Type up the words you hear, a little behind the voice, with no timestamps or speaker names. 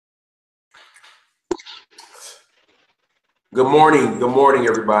Good morning,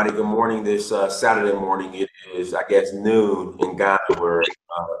 everybody. Good morning. This Saturday morning, it is, I guess, noon in Ghana, where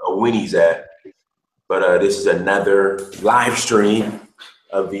Awini's at. But this is another live stream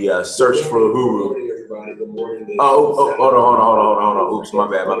of the search for Uhuru. Hold on. Oops, my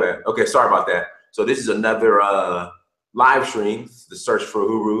bad. Okay, sorry about that. So this is another live stream, the search for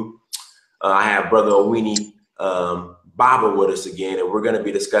Uhuru. I have Brother Awini Baba with us again, and we're going to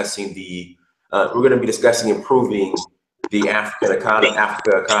be discussing improving the African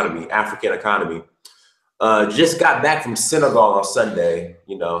economy. Just got back from Senegal on Sunday.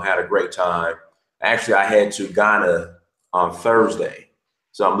 Had a great time. Actually, I head to Ghana on Thursday,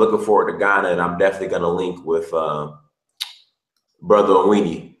 so I'm looking forward to Ghana, and I'm definitely going to link with Brother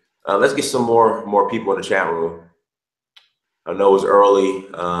Awini. Let's get some more people in the chat room. I know it's early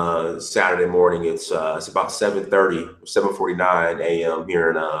Saturday morning. It's about 7:30, 7:49 a.m. here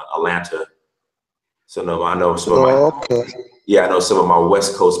in Atlanta. So no, I know some of my Okay. I know some of my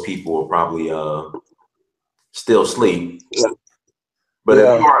West Coast people will probably still sleep. But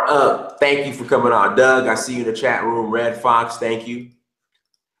if you are up, thank you for coming on. Doug, I see you in the chat room. Red Fox, thank you.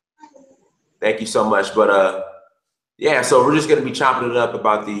 Thank you so much. But so we're just gonna be chopping it up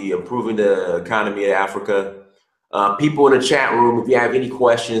about the improving the economy of Africa. People in the chat room, if you have any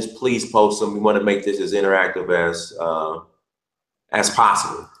questions, please post them. We want to make this as interactive as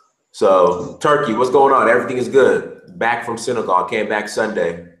possible. So Turkey, what's going on? Everything is good. Back from Senegal, came back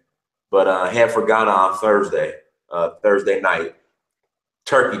Sunday, but head for Ghana on Thursday night,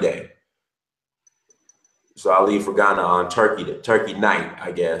 Turkey Day. So I'll leave for Ghana on Turkey night,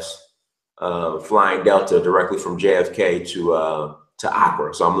 I guess. Flying Delta directly from JFK to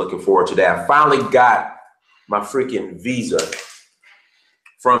Accra. So I'm looking forward to that. I finally got my freaking visa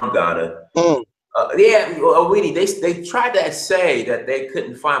from Ghana. Awini, they tried to say that they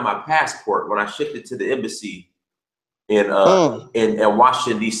couldn't find my passport when I shipped it to the embassy in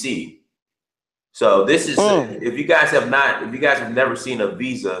Washington D.C. So this is if you guys have never seen a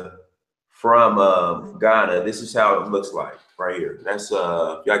visa from Ghana, this is how it looks like right here. That's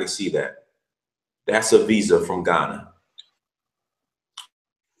y'all can see that. That's a visa from Ghana.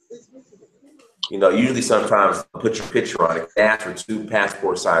 Usually sometimes I'll put your picture on it. They ask for 2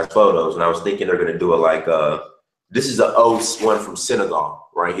 passport size photos, and I was thinking they're gonna do it like this is an one from Senegal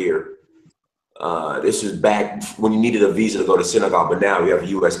right here. This is back when you needed a visa to go to Senegal, but now you have a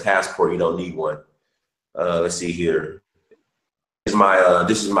U.S. passport, you don't need one. Let's see here. This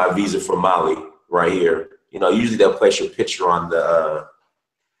is my visa from Mali right here. Usually they'll place your picture on the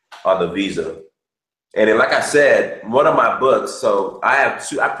visa. And then, like I said, one of my books, so I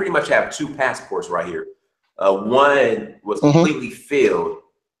pretty much have 2 passports right here. One was completely filled,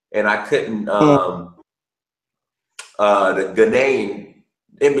 and I couldn't, the Ghanaian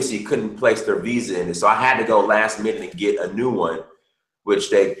embassy couldn't place their visa in it. So I had to go last minute and get a new one, which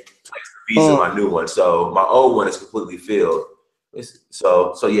they placed the visa in my new one. So my old one is completely filled.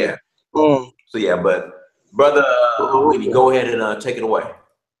 So yeah. But Brother Awini, go ahead and take it away.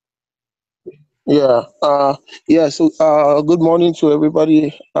 So good morning to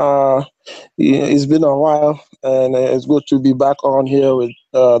everybody. It's been a while, and it's good to be back on here with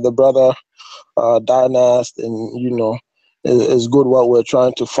the brother Dynast, and it's good what we're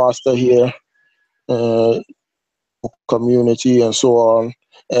trying to foster here, community and so on.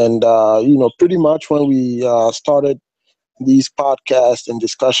 And pretty much when we started these podcasts and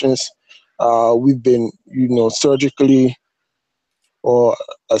discussions, we've been surgically, or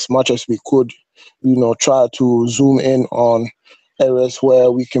as much as we could, try to zoom in on areas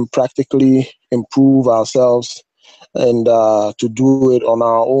where we can practically improve ourselves, and to do it on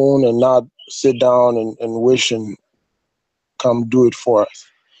our own and not sit down and wish and come do it for us.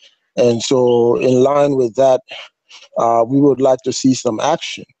 And so in line with that, we would like to see some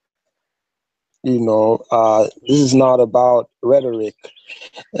action. This is not about rhetoric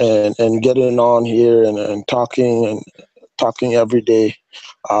and getting on here and talking every day.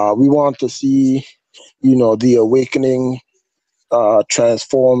 We want to see, the awakening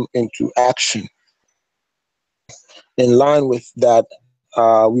transform into action. In line with that,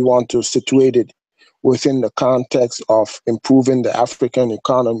 we want to situate it within the context of improving the African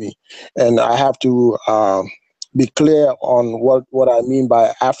economy. And I have to be clear on what I mean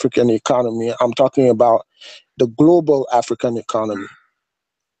by African economy. I'm talking about the global African economy.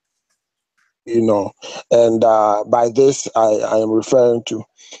 And by this, I am referring to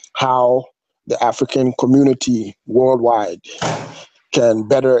how the African community worldwide can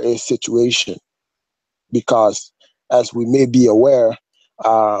better a situation, because as we may be aware,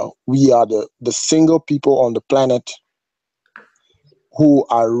 we are the single people on the planet who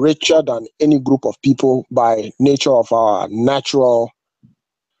are richer than any group of people by nature of our natural,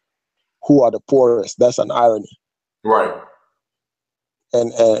 who are the poorest. That's an irony. Right.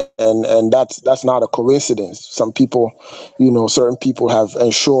 And that's not a coincidence. Some people, certain people have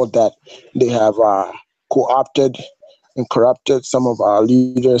ensured that they have co-opted and corrupted some of our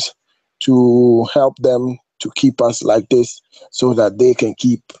leaders to help them to keep us like this, so that they can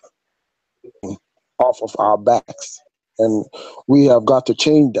keep off of our backs. And we have got to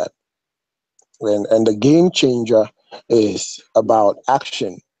change that. And the game changer is about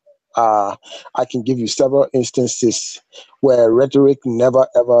action. I can give you several instances where rhetoric never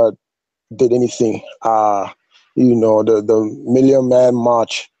ever did anything. The Million Man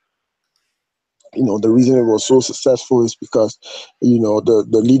March. The reason it was so successful is because,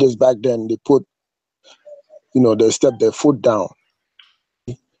 the leaders back then, they put, they stepped their foot down,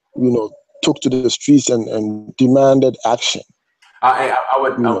 took to the streets and demanded action. I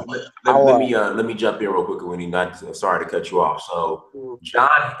would Our let me jump in real quick, Winnie. Not sorry to cut you off. So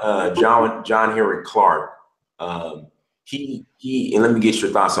John Henry Clark, he and let me get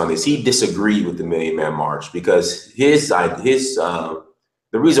your thoughts on this. He disagreed with the Million Man March because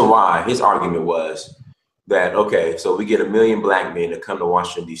the reason why his argument was that, okay, so we get 1 million black men to come to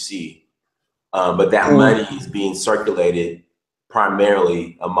Washington D.C., but that money is being circulated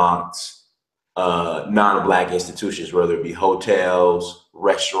primarily amongst non-black institutions, whether it be hotels,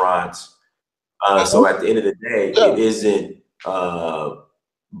 restaurants. So at the end of the day, it isn't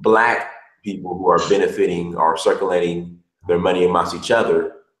black people who are benefiting or circulating their money amongst each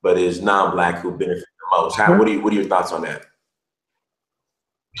other, but it is non-black who benefit the most. What are your thoughts on that?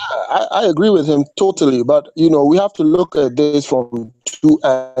 I agree with him totally, but we have to look at this from two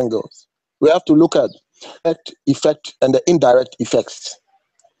angles. We have to look at effect and the indirect effects.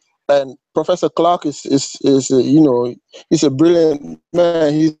 And Professor Clark is he's a brilliant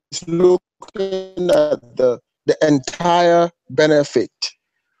man. He's looking at the entire benefit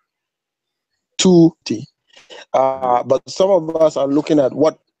to but some of us are looking at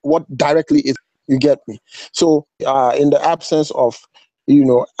what directly is. You get me? So in the absence of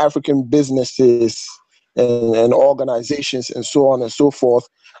African businesses and organizations and so on and so forth,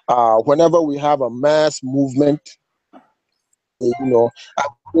 whenever we have a mass movement, I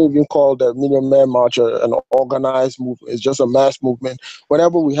wouldn't even call the Million Man March an organized movement. It's just a mass movement.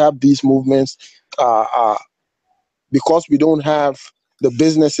 Whenever we have these movements, because we don't have the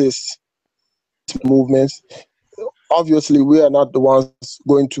businesses movements, obviously we are not the ones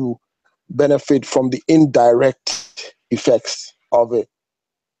going to benefit from the indirect effects of it.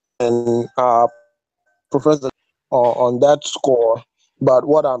 And Professor, on that score. But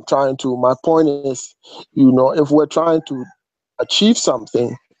what my point is, if we're trying to achieve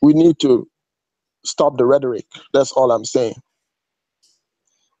something, we need to stop the rhetoric. That's all I'm saying.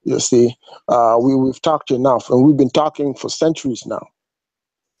 You see, we've talked enough, and we've been talking for centuries now.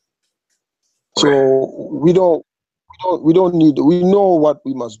 So we don't need. We know what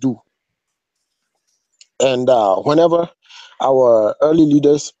we must do. And whenever our early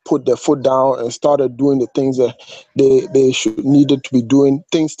leaders put their foot down and started doing the things that they needed to be doing,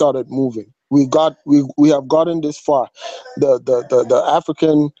 things started moving. We have gotten this far. The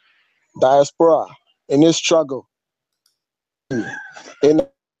African diaspora in its struggle in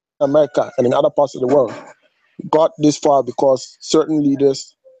America and in other parts of the world got this far because certain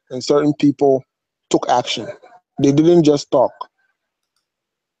leaders and certain people took action. They didn't just talk.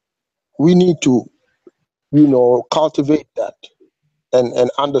 We need to, cultivate that and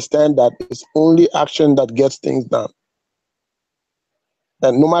understand that it's only action that gets things done.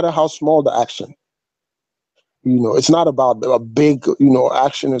 And no matter how small the action, it's not about a big,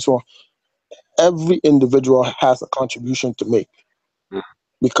 action and so on. Every individual has a contribution to make.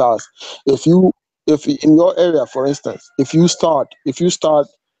 Because if in your area, for instance, if you start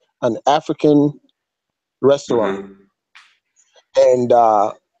an African restaurant, and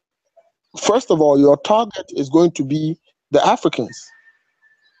first of all, your target is going to be the Africans,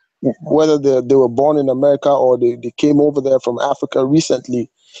 whether they were born in America or they came over there from Africa recently.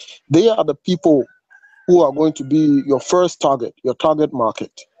 They are the people who are going to be your first target, your target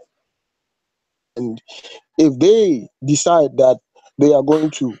market. And if they decide that they are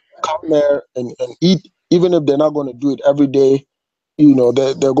going to come there and eat, even if they're not going to do it every day,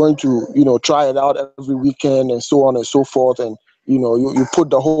 they're going to, try it out every weekend and so on and so forth. And, you put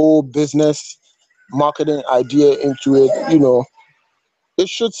the whole business marketing idea into it, it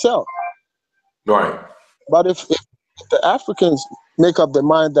should sell. Right. But if the Africans make up their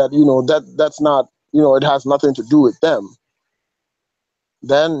mind that, that's not, it has nothing to do with them,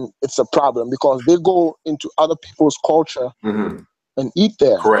 then it's a problem because they go into other people's culture and eat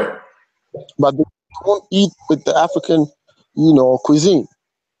there, Correct. but they won't eat with the African, cuisine.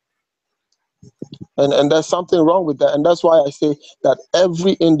 And there's something wrong with that. And that's why I say that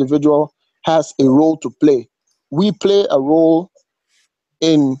every individual has a role to play. We play a role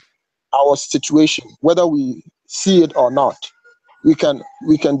in our situation, whether we see it or not. We can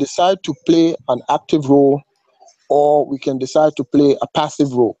decide to play an active role, or we can decide to play a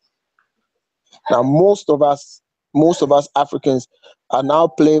passive role. Now, most of us Africans are now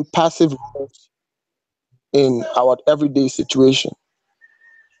playing passive roles in our everyday situation.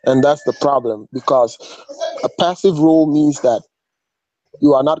 And that's the problem, because a passive role means that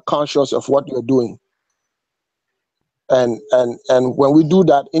you are not conscious of what you're doing. And when we do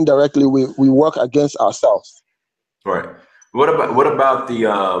that indirectly, we work against ourselves. Right. What about the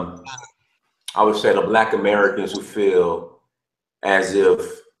I would say the Black Americans who feel as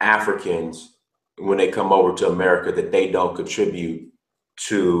if Africans, when they come over to America, that they don't contribute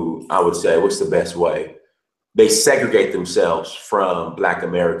to, I would say, what's the best way? They segregate themselves from Black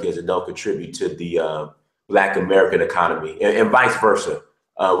Americans and don't contribute to the Black American economy, and vice versa.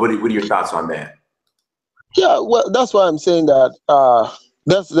 What are your thoughts on that? Yeah, well, that's why I'm saying that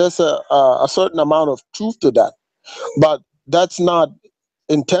there's a certain amount of truth to that, but that's not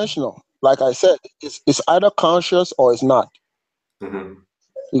intentional. Like I said, it's either conscious or it's not. Hmm.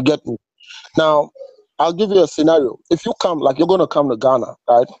 You get me? Now, I'll give you a scenario. If you come, like you're going to come to Ghana,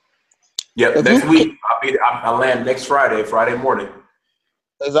 right? Yep, If next you week I'll land next Friday morning.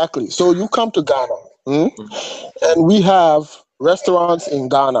 Exactly. So you come to Ghana, Mhm. and we have restaurants in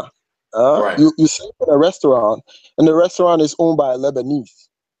Ghana. Right. You sleep in a restaurant, and the restaurant is owned by a Lebanese,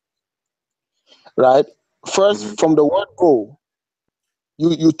 right? Hmm. First, from the word go,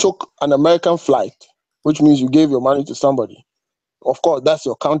 you took an American flight, which means you gave your money to somebody. Of course, that's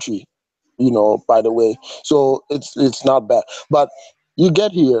your country, by the way. So it's not bad. But you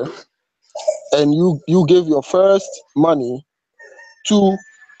get here, and you give your first money to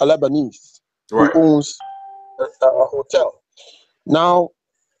a Lebanese who Right. owns a hotel. Now,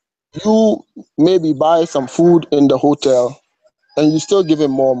 you maybe buy some food in the hotel, and you still give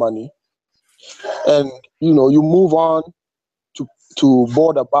him more money, and you move on to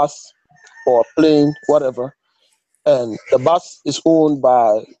board a bus or a plane, whatever, and the bus is owned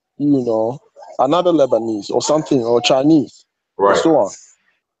by another Lebanese or something, or Chinese, and Right. so on,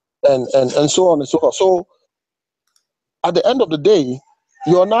 and so on and so on. So at the end of the day,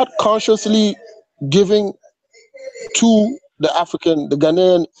 you're not consciously giving to the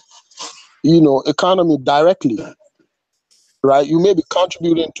Ghanaian economy directly, right? You may be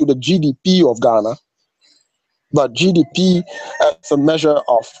contributing to the GDP of Ghana, but GDP as a measure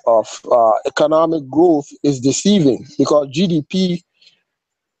of economic growth is deceiving, because GDP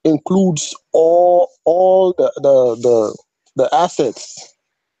includes all the assets,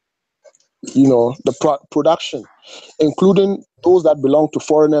 the production, including those that belong to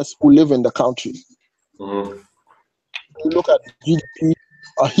foreigners who live in the country. Hmm. You look at GDP,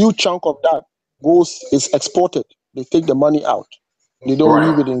 a huge chunk of that is exported. They take the money out. They don't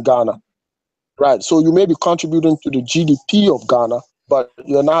leave Right. it in Ghana. Right. So you may be contributing to the GDP of Ghana, but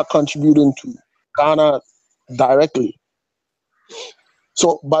you're not contributing to Ghana directly.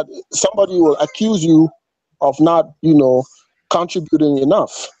 So, but somebody will accuse you of not, contributing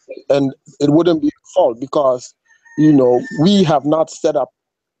enough, and it wouldn't be your fault, because, we have not set up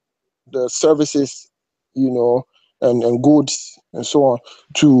the services, and goods and so on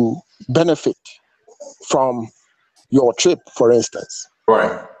to benefit from your trip, for instance.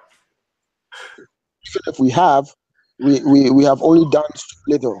 Right. Even if we have, we have only done so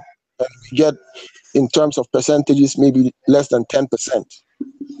little, and we get, in terms of percentages, maybe less than 10%,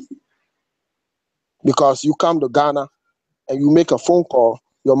 because you come to Ghana and you make a phone call,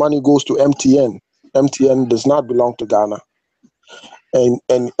 your money goes to MTN. MTN does not belong to Ghana. And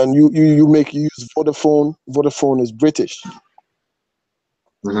you make use Vodafone. Vodafone is British,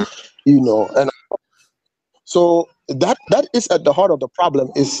 Hmm. and so that is at the heart of the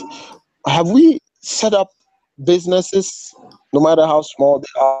problem. Is, have we set up businesses, no matter how small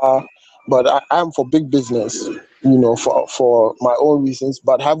they are? But I'm for big business, for my own reasons.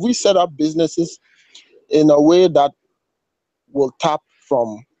 But have we set up businesses in a way that will tap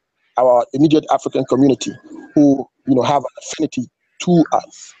from our immediate African community, who have an affinity to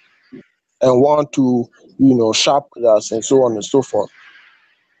us and want to shop with us, and so on and so forth?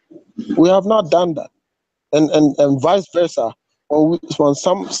 We have not done that, and vice versa. When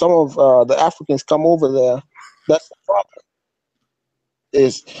some of the Africans come over there, that's the problem.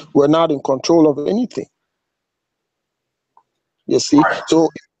 Is we're not in control of anything. You see, Right. so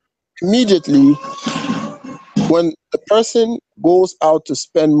immediately When the person goes out to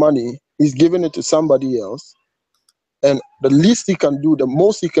spend money, he's giving it to somebody else, and the least he can do, the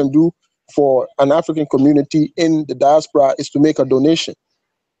most he can do for an African community in the diaspora is to make a donation.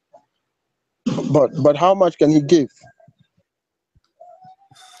 But how much can he give?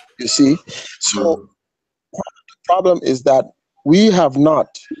 You see, so the problem is that we have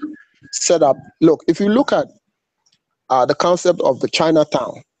not set up. Look, if you look at the concept of the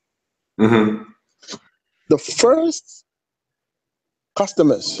Chinatown, Mm-hmm. the first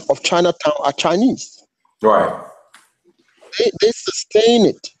customers of Chinatown are Chinese. Right. They sustain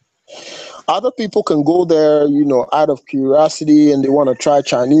it. Other people can go there, out of curiosity, and they want to try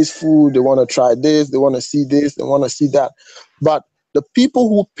Chinese food. They want to try this. They want to see this. They want to see that. But the people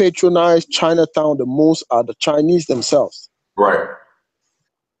who patronize Chinatown the most are the Chinese themselves. Right.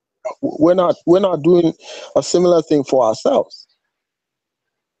 We're not doing a similar thing for ourselves.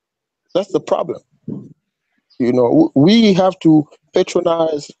 That's the problem. We have to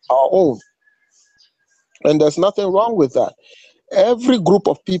patronize our own, and there's nothing wrong with that. Every group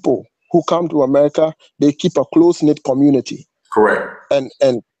of people who come to America, they keep a close-knit community. Correct.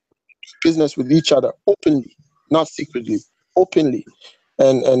 And business with each other openly, not secretly, openly.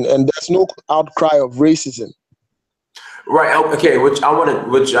 And there's no outcry of racism. Right. Okay.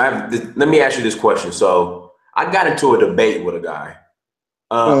 Let me ask you this question. So I got into a debate with a guy.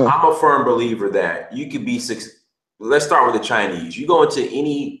 I'm a firm believer that you could be let's start with the Chinese. You go into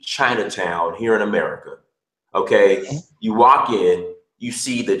any Chinatown here in America, okay? You walk in, you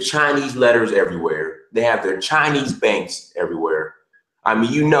see the Chinese letters everywhere. They have their Chinese banks everywhere. I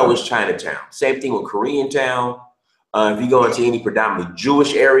mean, it's Chinatown. Same thing with Koreatown. If you go into any predominantly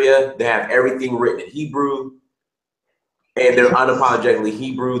Jewish area, they have everything written in Hebrew. And they're unapologetically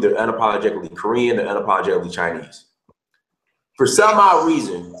Hebrew, they're unapologetically Korean, they're unapologetically Chinese. For some odd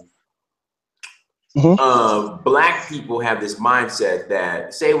reason, Black people have this mindset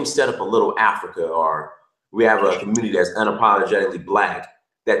that, say we set up a little Africa, or we have a community that's unapologetically Black,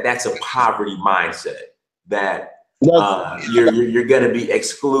 that's a poverty mindset, that you're going to be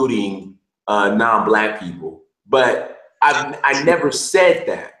excluding non-Black people. But I never said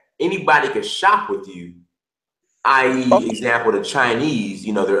that. Anybody can shop with you, i.e., example, the Chinese,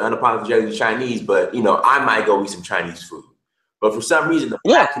 they're unapologetically Chinese, but, I might go eat some Chinese food. But for some reason, the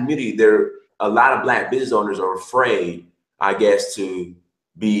Black community, a lot of Black business owners are afraid, I guess, to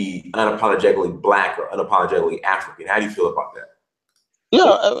be unapologetically Black or unapologetically African. How do you feel about that?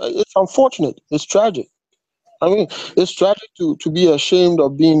 Yeah, it's unfortunate. It's tragic. I mean, it's tragic to be ashamed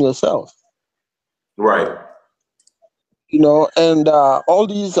of being yourself. Right. And all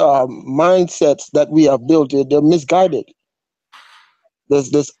these mindsets that we have built, they're misguided.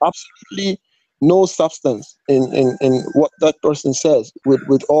 There's absolutely no substance in what that person says,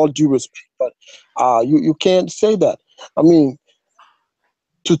 with all due respect. But you can't say that. I mean,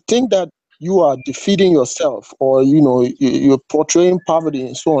 to think that you are defeating yourself, or you're portraying poverty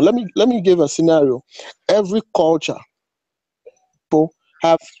and so on. Let me give a scenario. Every culture, people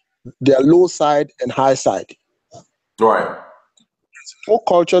have their low side and high side. Right. There's no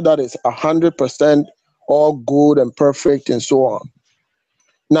culture that is 100% all good and perfect and so on.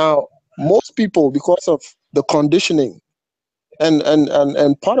 Now, most people, because of the conditioning, and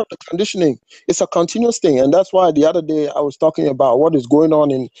part of the conditioning, it's a continuous thing. And that's why the other day I was talking about what is going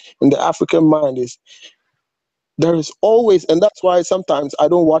on in the African mind is there is always, and that's why sometimes I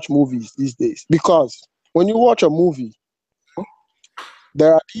don't watch movies these days, because when you watch a movie,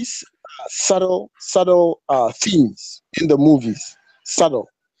 there are these subtle themes in the movies. Subtle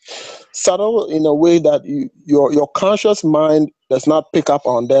in a way that your conscious mind does not pick up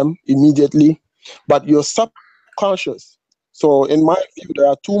on them immediately, but your subconscious. So in my view, there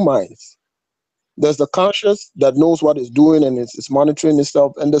are two minds. There's the conscious that knows what it's doing and it's monitoring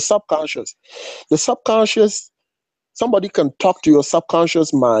itself, and the subconscious. The subconscious, somebody can talk to your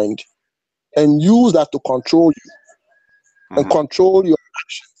subconscious mind and use that to control you and control your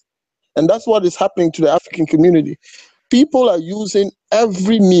actions. And that's what is happening to the African community. People are using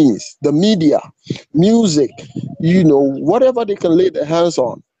every means, the media, music, whatever they can lay their hands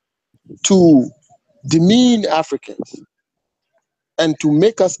on, to demean Africans and to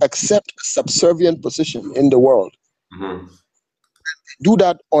make us accept a subservient position in the world. Mm-hmm. They do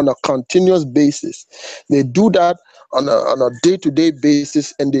that on a continuous basis. They do that on a day-to-day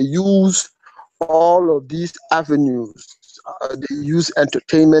basis, and they use all of these avenues. They use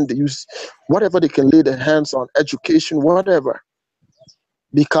entertainment, they use whatever they can lay their hands on, education, whatever.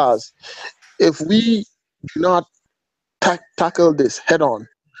 Because if we do not tackle this head on,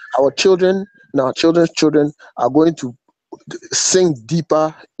 our children and our children's children are going to sink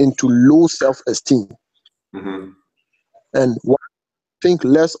deeper into low self-esteem. Mm-hmm. And once you think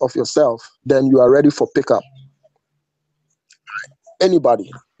less of yourself, then you are ready for pickup. Anybody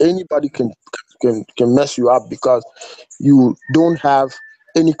can mess you up because you don't have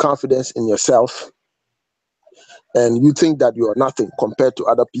any confidence in yourself, and you think that you are nothing compared to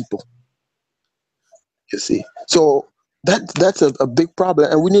other people. You see, so that's a big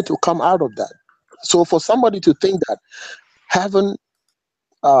problem, and we need to come out of that. So for somebody to think that having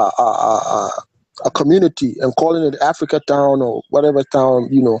a community and calling it Africa Town or whatever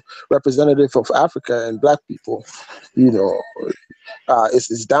town, representative of Africa and black people, you know,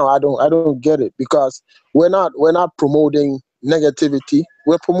 it's down. I don't get it, because we're not promoting negativity.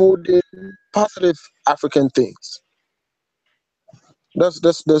 We're promoting positive African things. That's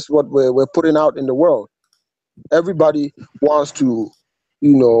what we're putting out in the world. Everybody wants to,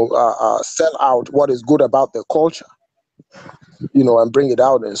 sell out what is good about their culture, and bring it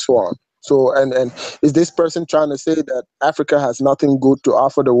out and so on. So, and is this person trying to say that Africa has nothing good to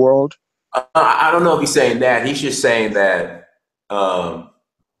offer the world? I don't know if he's saying that. He's just saying that, um,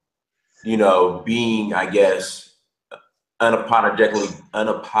 being, I guess,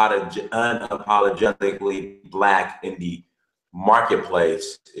 unapologetically black in the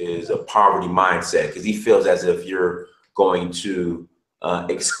marketplace is a poverty mindset, because he feels as if you're going to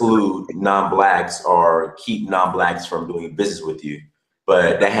exclude non-blacks or keep non-blacks from doing business with you.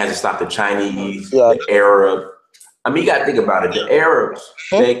 But that hasn't stopped the Chinese, Yeah. the Arab. I mean, you got to think about it. The Arabs,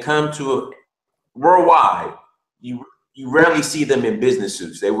 they come to worldwide. You rarely see them in business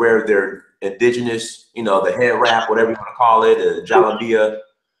suits. They wear their indigenous, the head wrap, whatever you want to call it, the jalabia.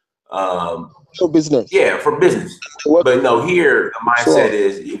 For business. Yeah, for business. What? But no, here the mindset Sure.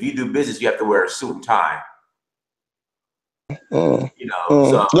 is if you do business, you have to wear a suit and tie. Mm,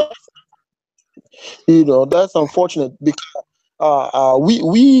 So that's unfortunate, because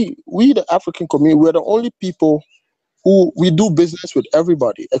we the African community, we're the only people who we do business with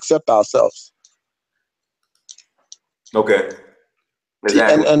everybody except ourselves. okay, See,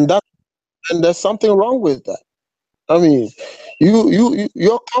 and exactly. and there's something wrong with that. I mean,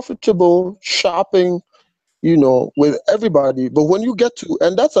 you're comfortable shopping, with everybody, but when you get to,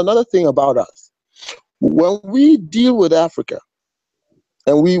 and that's another thing about us, when we deal with Africa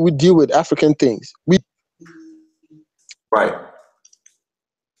and we deal with African things, Right.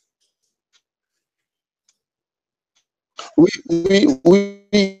 we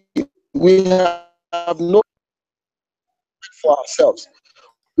have no for ourselves.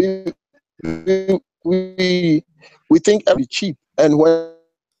 We think every cheap, and when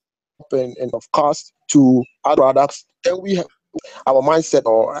and of cost to other products, then we have our mindset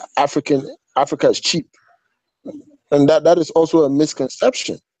or Africa is cheap, and that is also a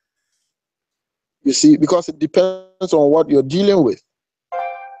misconception. You see, because it depends on what you're dealing with.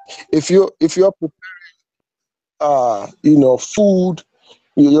 If you're food,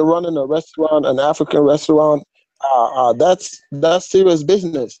 you're running a restaurant, an African restaurant, that's serious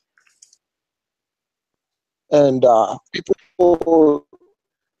business, and people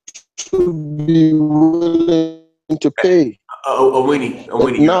should be willing to pay Awini,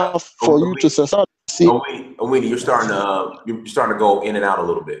 enough for you to sustain. See, Awini, you're starting to go in and out a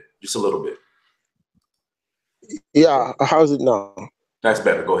little bit, just a little bit. yeah, how's it now? That's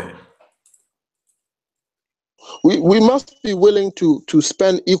better. Go ahead. We must be willing to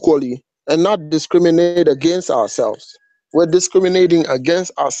spend equally and not discriminate against ourselves. We're discriminating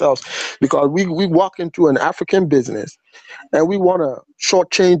against ourselves because we walk into an African business and we want to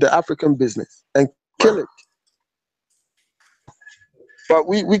shortchange the African business and kill Right. it. But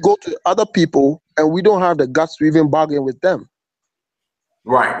we go to other people and we don't have the guts to even bargain with them.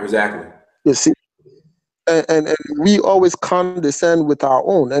 Right. Exactly. You see? And we always condescend with our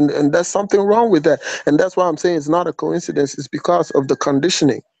own, and there's something wrong with that, and that's why I'm saying it's not a coincidence. It's because of the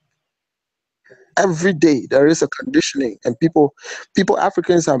conditioning. Every day there is a conditioning, and people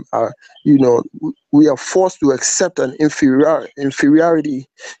Africans are we are forced to accept an inferiority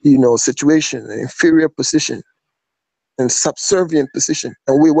situation, an inferior position and subservient position,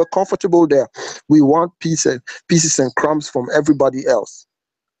 and we were comfortable there. We want pieces and crumbs from everybody else,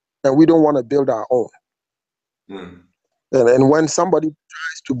 and we don't want to build our own. Mm. And when somebody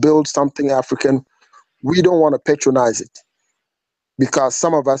tries to build something African, we don't want to patronize it, because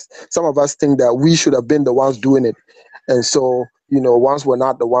some of us think that we should have been the ones doing it, and so once we're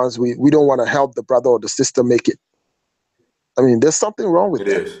not the ones, we don't want to help the brother or the sister make it. I mean, there's something wrong with It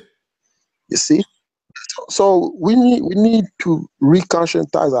that. is. You see, so we need to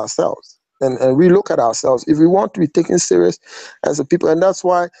reconscientize ourselves and relook at ourselves if we want to be taken serious as a people. And that's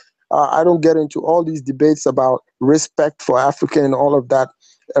why I don't get into all these debates about respect for Africa and all of that.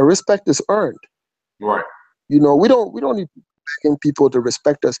 Respect is earned. Right. We don't need begging people to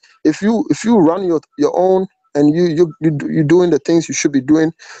respect us. If you run your own and you're doing the things you should be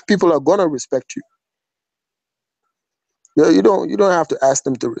doing, people are gonna respect you. You don't have to ask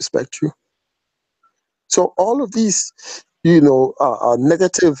them to respect you. So all of these,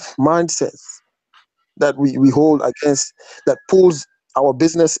 negative mindsets that we hold against, that pulls our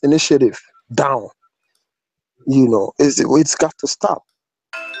business initiative down, it's got to stop.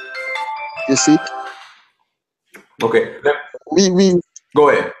 You see, Okay. we Go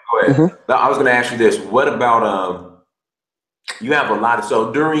ahead. Go ahead. mhm. Now, I was going to ask you this. What about you have a lot of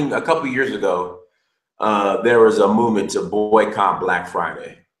so during a couple of years ago, there was a movement to boycott Black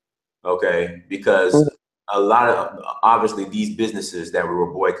Friday. Okay, because a lot of obviously these businesses that we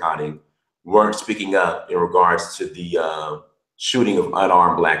were boycotting weren't speaking up in regards to the shooting of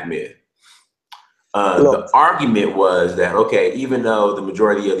unarmed black men. Look, The argument was that, okay, even though the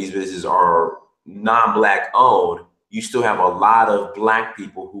majority of these businesses are non-black owned, you still have a lot of black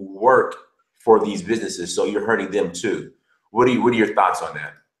people who work for these businesses, so you're hurting them too. What are your thoughts on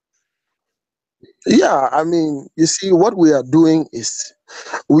that? yeah, I mean, you see, what we are doing is,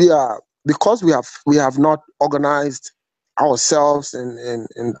 because we have not organized ourselves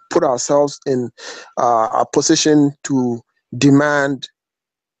and put ourselves in a position to demand.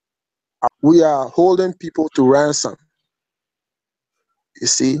 We are holding people to ransom. You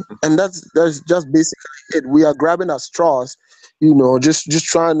see, and that's just basically it. We are grabbing at straws, just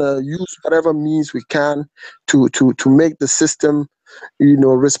trying to use whatever means we can to make the system,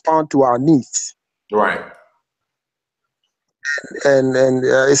 respond to our needs. Right. And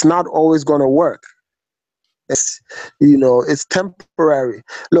it's not always going to work. It's temporary.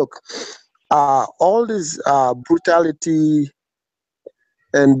 Look, all this brutality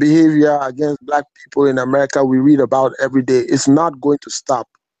and behavior against black people in America we read about every day is not going to stop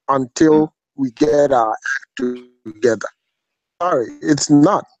Mm. until we get our act together. Sorry, it's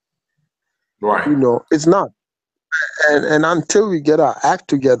not. Right. It's not. And until we get our act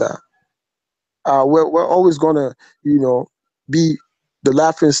together, we're always gonna, be the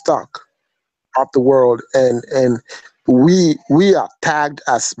laughing stock of the world, and we are tagged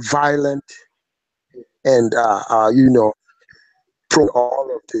as violent and pro all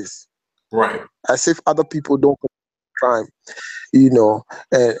of this, Right. as if other people don't commit crime, you know,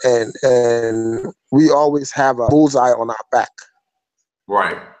 and we always have a bullseye on our back.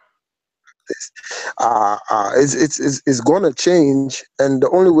 Right. It's going to change, and the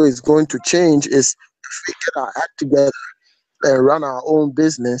only way it's going to change is if we get our act together and run our own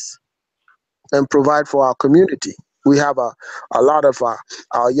business and provide for our community. We have a lot of our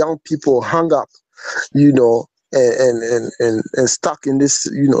young people hung up, and stuck in this,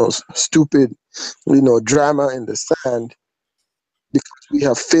 stupid, drama in the sand, because we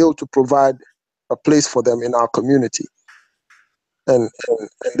have failed to provide a place for them in our community, and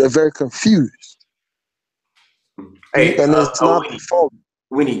they're very confused. Hey, And it's not the fault.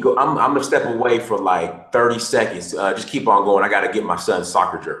 Winnie, go. I'm gonna step away for like 30 seconds. Just keep on going. I got to get my son's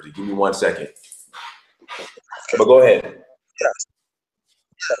soccer jersey. Give me 1 second. But go ahead.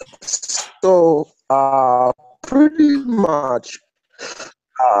 So, pretty much,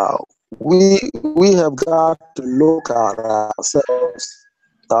 uh, we have got to look at ourselves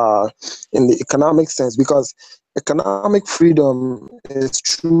uh, in the economic sense, because economic freedom is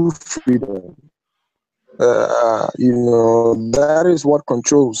true freedom. That is what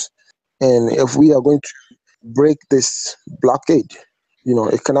controls. And if we are going to break this blockade,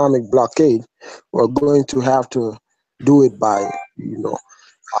 economic blockade, we're going to have to do it by,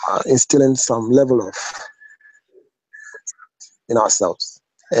 instilling some level of in ourselves.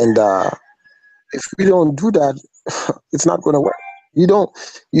 And if we don't do that, it's not going to work. You don't.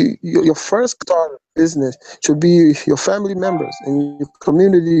 Your first thought of business should be your family members and your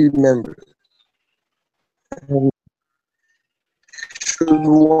community members. And should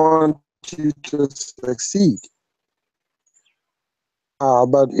want you to succeed.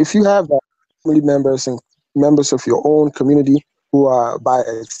 But if you have family members and members of your own community, who are by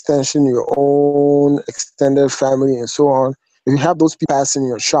extension your own extended family and so on, if you have those people passing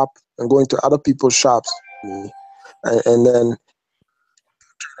your shop and going to other people's shops, and then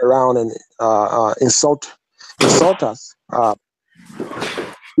turn around and insult us,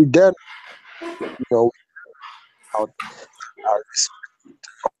 we then, without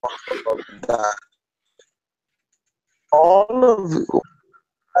that, all of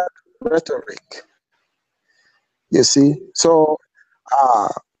rhetoric, you see. So, uh,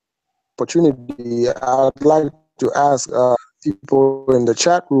 opportunity, I'd like to ask people in the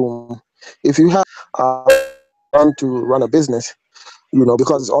chat room, if you have run a business,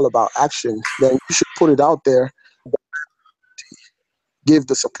 because it's all about action, then you should put it out there, give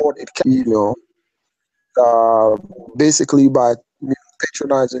the support it can, basically by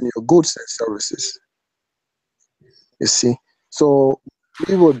patronizing your goods and services, you see. So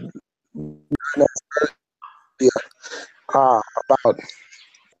we would about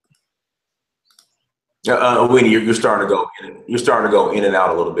Winnie, you're starting to go you're starting to go in and out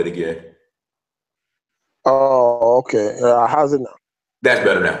a little bit again. oh, okay. How's it now? That's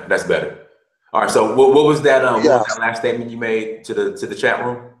better now. That's better. All right. So what was that? What Yeah. was that last statement you made to the chat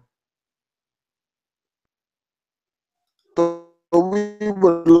room? So we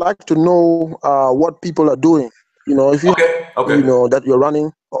would like to know what people are doing. If you Okay. Okay. that you're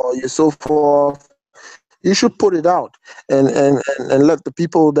running or you're so forth, you should put it out and let the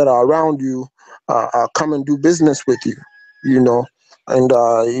people that are around you come and do business with you. You know, and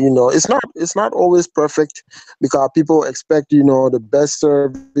it's not always perfect because people expect the best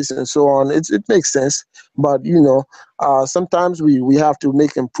service and so on. It makes sense, but sometimes we have to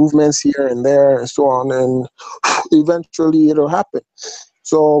make improvements here and there and so on, and eventually it'll happen.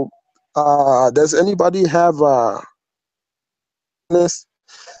 So, does anybody have business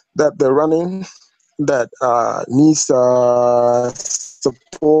that they're running that needs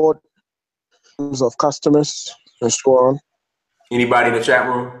support in terms of customers and so on? Anybody in the chat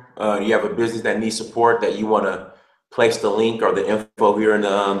room? You have a business that needs support that you want to place the link or the info here in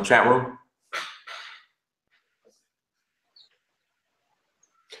the chat room?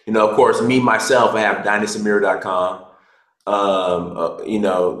 Of course, me, myself, I have dynastymirror.com.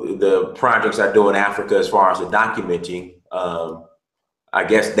 The projects I do in Africa as far as the documenting, I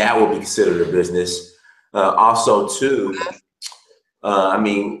guess that would be considered a business. Also, too,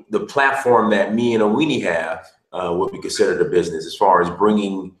 the platform that me and Awini have would be considered a business as far as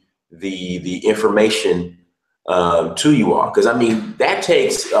bringing the information to you all. Because, that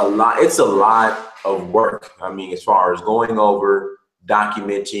takes a lot. It's a lot of work. As far as going over,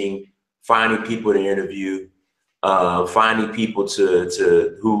 documenting, finding people to interview, finding people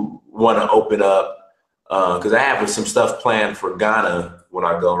to who want to open up. Because I have some stuff planned for Ghana when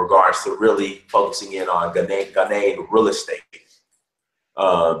I go in regards to really focusing in on Ghanaian real estate.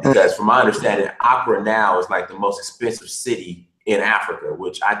 Because from my understanding, Accra now is like the most expensive city in Africa,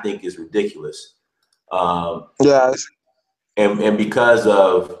 which I think is ridiculous. Yeah. And because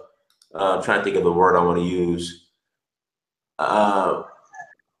of, I'm trying to think of the word I want to use.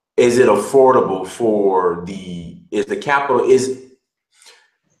 Is it affordable for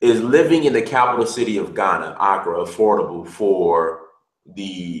is living in the capital city of Ghana, Accra, affordable for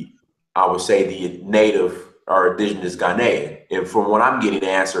I would say the native or indigenous Ghanaian? And from what I'm getting, the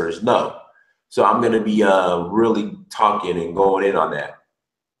answer is no. So I'm going to be really talking and going in on that.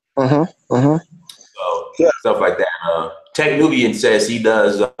 So Yeah. stuff like that. Tech Nubian says he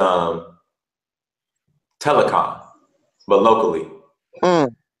does telecom, but locally.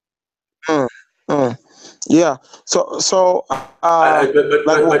 Mm, mm, mm. Yeah. So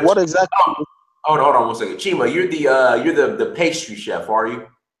like what exactly? Hold on 1 second. Chima, you're the pastry chef, are you?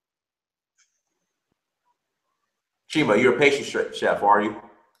 Chima, you're a pastry chef, are you?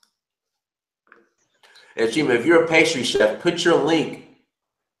 And Chima, if you're a pastry chef, put your link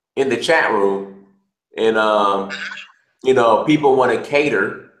in the chat room, and people want to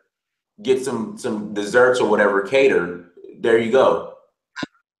cater, get some desserts or whatever catered. There you go.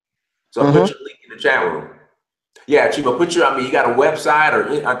 So put your link in the chat room. Yeah, Chima, you got a website, or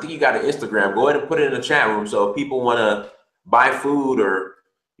I think you got an Instagram. Go ahead and put it in the chat room so if people want to buy food or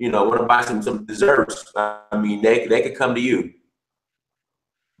want to buy some desserts. They could come to you.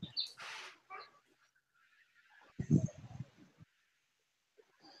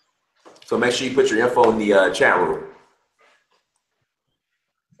 So make sure you put your info in the chat room.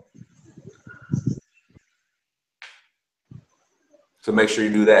 So make sure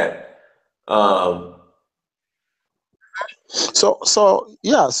you do that. So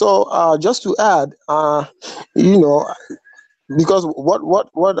yeah. So just to add, because what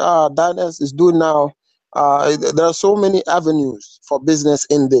Diners is doing now, there are so many avenues for business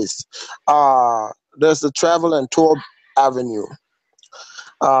in this. There's the travel and tour avenue,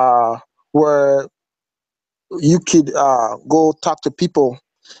 where you could go talk to people,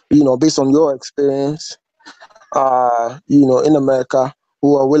 based on your experience, in America,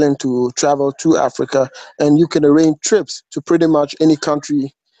 who are willing to travel to Africa, and you can arrange trips to pretty much any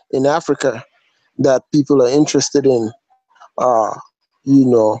country in Africa that people are interested in, for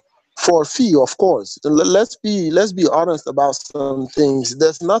a fee, of course. Let's be honest about some things.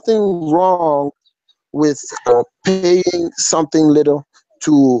 There's nothing wrong with paying something little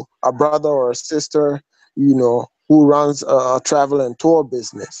to a brother or a sister, who runs a travel and tour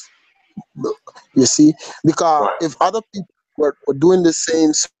business. You see, because Right. if other people were doing the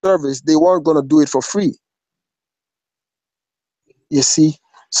same service, they weren't going to do it for free. You see,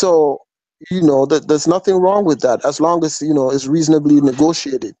 so there's nothing wrong with that as long as it's reasonably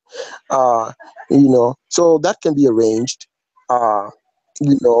negotiated. So that can be arranged. Uh,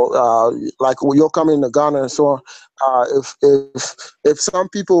 like when you're coming to Ghana and so on. If some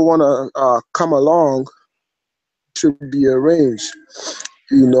people want to come along, should be arranged.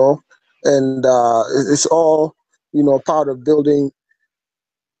 You know, and it's all part of building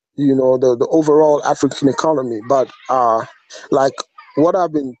the overall African economy. But like what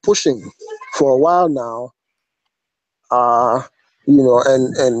I've been pushing for a while now,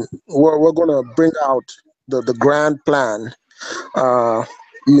 and we're gonna bring out the grand plan. Uh,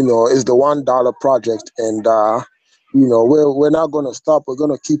 is the $1 project, and we're not gonna stop. We're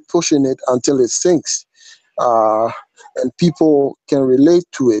gonna keep pushing it until it sinks, and people can relate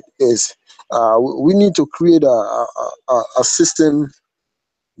to it. Is we need to create a system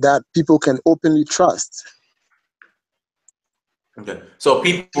that people can openly trust. Okay. So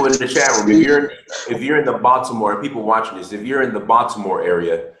people in the chat room, if you're in the Baltimore, and people watching this, if you're in the Baltimore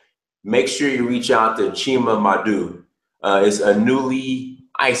area, make sure you reach out to Chima Madu. It's a newly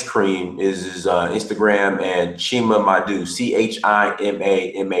ice cream is his Instagram, and Chima Madu,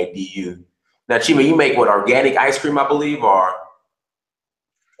 CHIMAMADU. Now, Chima, you make what, organic ice cream, I believe, or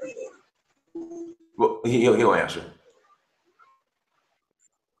well, he'll answer.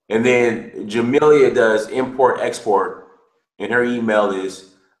 And then Jamelia does import export, and her email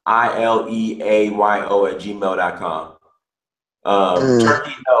is ileayo@gmail.com. Mm,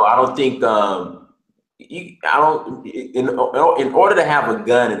 Turkey, no, I don't think. I don't. In order to have a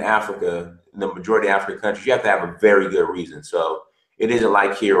gun in Africa, in the majority of African countries, you have to have a very good reason. So it isn't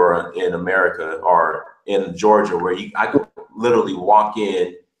like here or in America or in Georgia where I could literally walk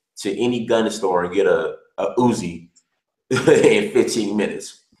in to any gun store and get a Uzi in 15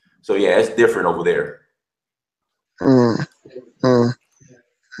 minutes. So yeah, it's different over there. mm, mm.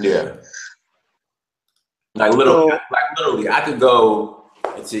 Yeah, So like literally, I could go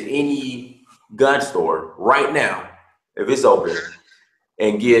to any gun store right now if it's open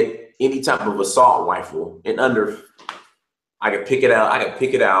and get any type of assault rifle in under. I could pick it out. I could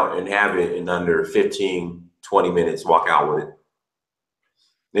pick it out and have it in under 15, 20 minutes. Walk out with it.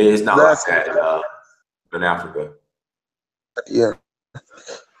 It's not like that's that in Africa. yeah.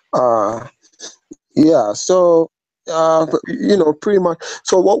 Uh, yeah. So pretty much.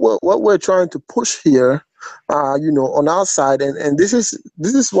 So what we're trying to push here, on our side, and this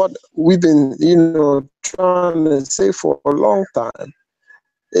is what we've been trying to say for a long time,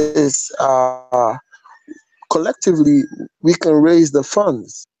 is collectively we can raise the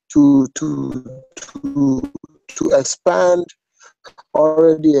funds to to expand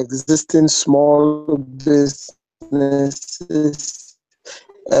already existing small businesses,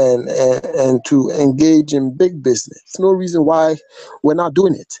 and to engage in big business. No reason why we're not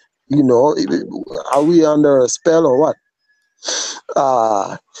doing it. Are we under a spell or what?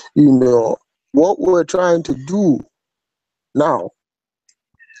 Uh, you know, what we're trying to do now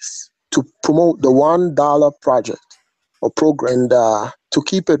to promote the $1 project or program, and to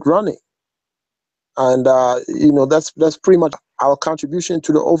keep it running. And that's pretty much our contribution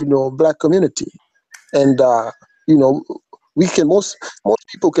to the overall Black community. And you know, we can most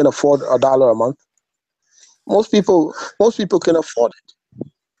people can afford $1 a month. Most people can afford it.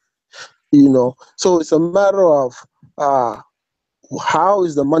 So it's a matter of uh, how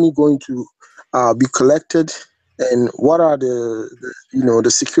is the money going to be collected, and what are the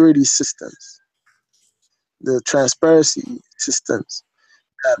security systems, the transparency systems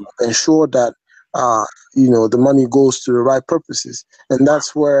that ensure that the money goes to the right purposes. And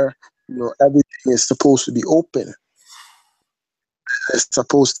that's where everything is supposed to be open. It's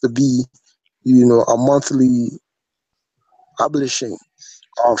supposed to be a monthly publishing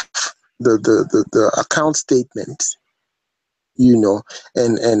of the account statement,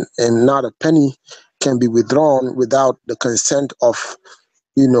 and not a penny can be withdrawn without the consent of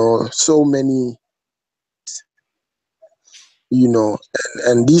so many,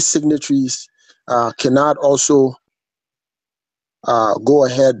 and these signatories cannot also go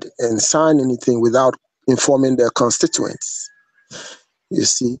ahead and sign anything without informing their constituents. You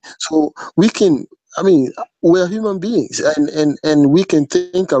see, so we can. I mean, we're human beings, and we can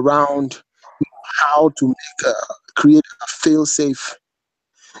think around how to create a fail-safe,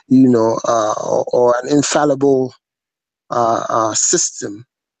 or an infallible system.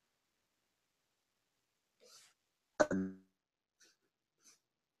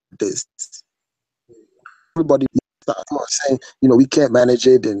 This everybody someone saying, we can't manage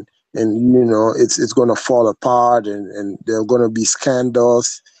it, and it's going to fall apart, and there are going to be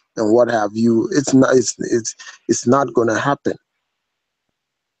scandals and what have you. It's not going to happen.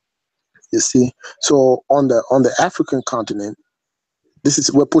 You see, so on the African continent,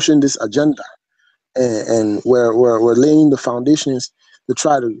 we're pushing this agenda, and we're laying the foundations to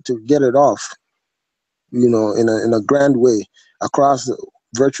try to get it off, in a grand way across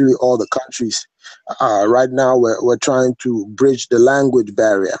virtually all the countries. Right now, we're trying to bridge the language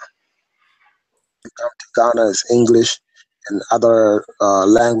barrier. Ghana is English and other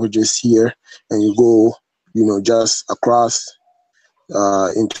languages here, and you go, just across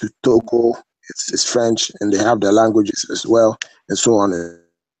into Togo, it's French, and they have their languages as well, and so on and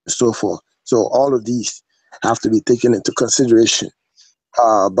so forth. So all of these have to be taken into consideration.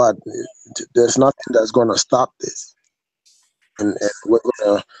 But there's nothing that's going to stop this, and we're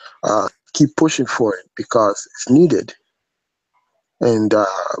going to keep pushing for it because it's needed, and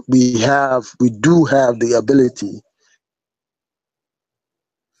we do have the ability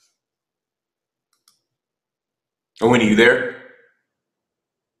Awini, you there?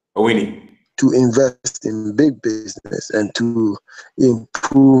 Awini. to invest in big business and to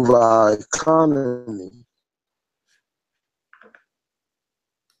improve our economy.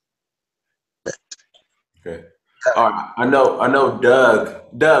 Okay. All right. I know Doug.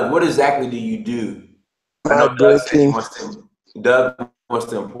 Doug, what exactly do you do? I know Doug said Breaking. Doug wants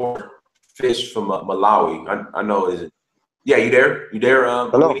to import fish from Malawi. I know, is it? Yeah, you there? You there,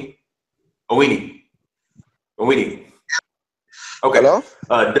 Hello. Awini? Awini. Okay. Hello.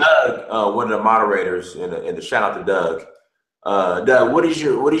 Doug, one of the moderators, and the shout out to Doug. Doug, what is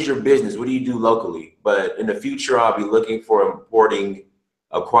your business? What do you do locally? But in the future, I'll be looking for importing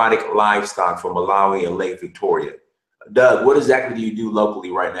aquatic livestock from Malawi and Lake Victoria. Doug, what exactly do you do locally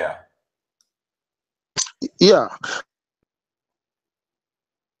right now? Yeah.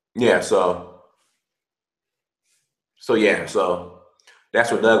 Yeah. So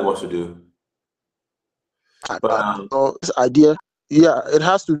that's what Doug wants to do. But So this idea, it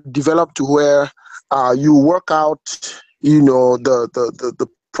has to develop to where you work out, the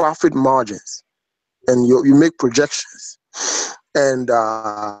profit margins, and you make projections, and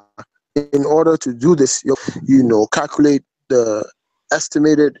in order to do this, calculate the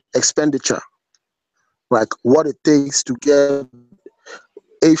estimated expenditure, like what it takes to get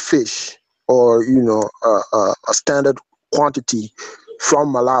a fish, or a standard quantity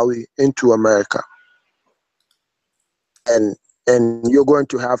from Malawi into America. And you're going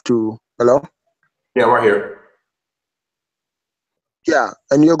to have to, hello? yeah, right here. Yeah,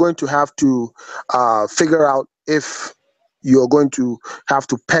 and you're going to have to figure out if you're going to have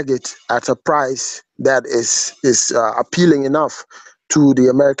to peg it at a price that is appealing enough to the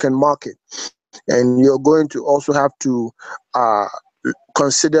American market, and you're going to also have to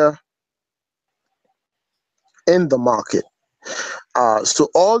consider in the market. So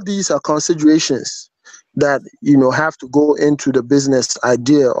all these are considerations that have to go into the business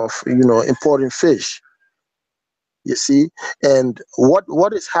idea of importing fish. You see, and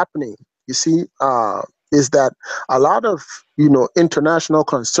what is happening, you see, is that a lot of international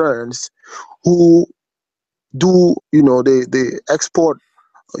concerns who do they export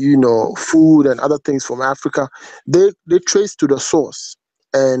food and other things from Africa, they trace to the source,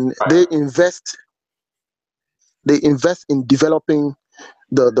 and they invest in developing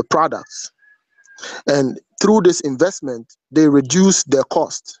the products, and through this investment they reduce their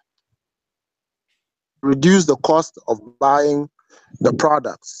cost, reduce the cost of buying the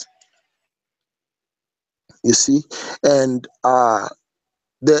products, you see, and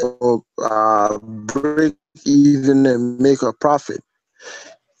they break even and make a profit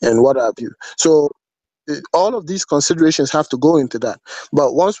and what have you. So all of these considerations have to go into that.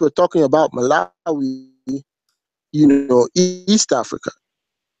 But once we're talking about Malawi, East Africa,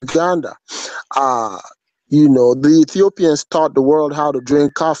 Uganda, the Ethiopians taught the world how to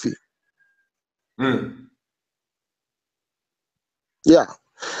drink coffee. Yeah.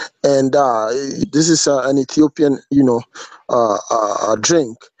 And this is an Ethiopian,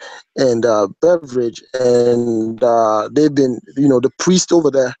 drink and beverage, and they've been, the priest over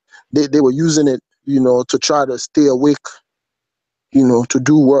there, they were using it, to try to stay awake, to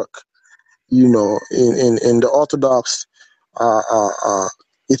do work, in the Orthodox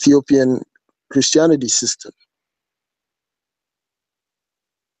Ethiopian Christianity system.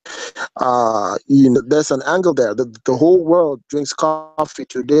 There's an angle there. The whole world drinks coffee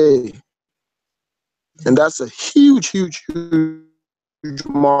today, and that's a huge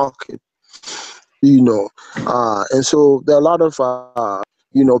market, and so there are a lot of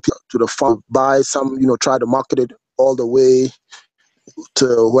people to the farm buy some, try to market it all the way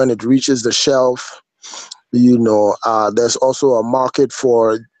to when it reaches the shelf. There's also a market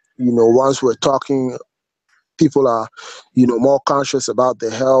for, once we're talking, people are, more conscious about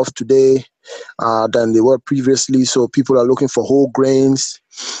their health today than they were previously. So people are looking for whole grains.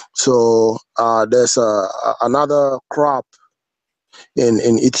 So there's another crop in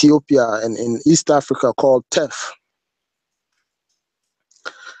Ethiopia and in East Africa called teff.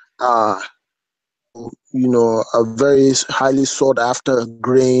 A very highly sought after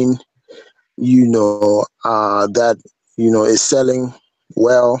grain, that, is selling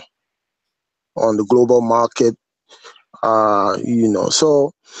well on the global market.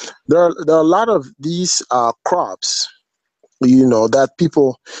 So there are a lot of these crops, that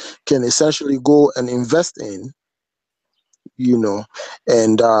people can essentially go and invest in,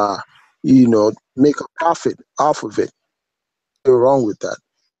 and, make a profit off of it. Nothing wrong with that,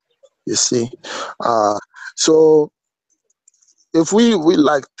 you see. So if we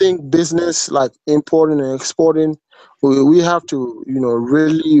like think business like importing and exporting, we have to,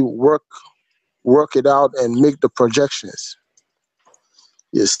 really work it out and make the projections,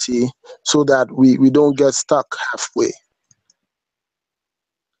 you see, so that we don't get stuck halfway.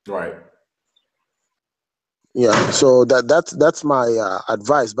 Right. Yeah, so that's my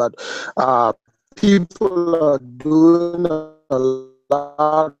advice. But people are doing a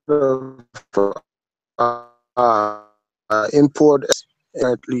lot of import.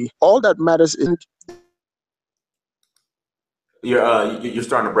 Apparently, all that matters is You're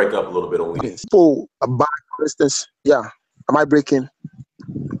starting to break up a little bit on me. people buy, for instance. Yeah, am I breaking?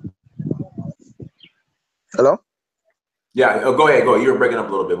 Hello? Yeah, go ahead. Go. You're breaking up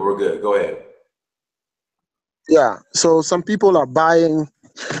a little bit. We're good. Go ahead. Yeah, so some people are buying,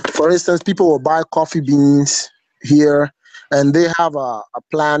 for instance, people will buy coffee beans here, and they have a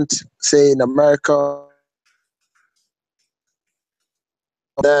plant, say in America.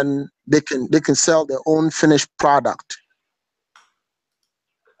 Then they can sell their own finished product.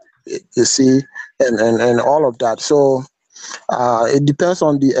 You see, and all of that. So it depends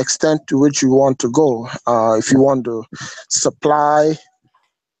on the extent to which you want to go. If you want to supply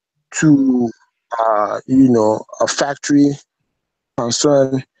to a factory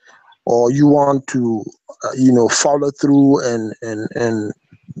concern, or you want to follow through and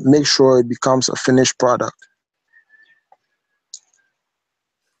make sure it becomes a finished product.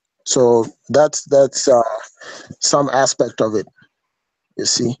 So that's some aspect of it, you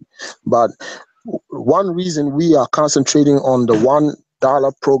see. But one reason we are concentrating on the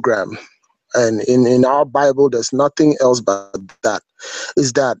 $1 program, and in our Bible there's nothing else but that,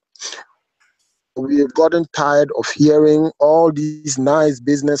 is that we have gotten tired of hearing all these nice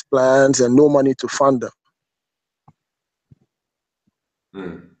business plans and no money to fund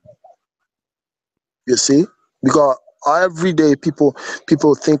them. You see, because every day people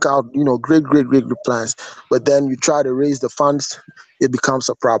think out great plans, but then you try to raise the funds, it becomes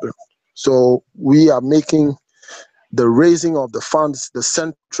a problem. So we are making the raising of the funds the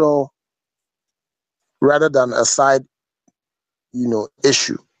central rather than a side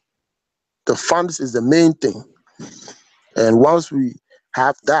issue. The funds is the main thing, and once we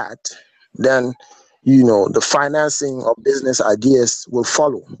have that, then the financing of business ideas will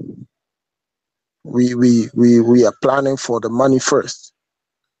follow. We are planning for the money first,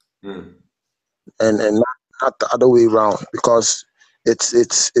 and not the other way around, because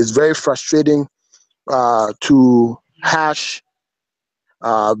it's very frustrating to hash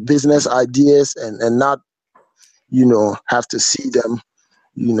business ideas and not have to see them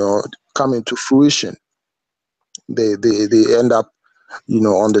come into fruition. They end up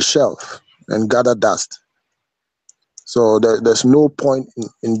on the shelf and gather dust. So there's no point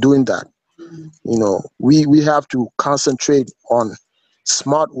in doing that. We have to concentrate on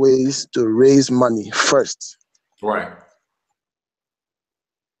smart ways to raise money first. Right.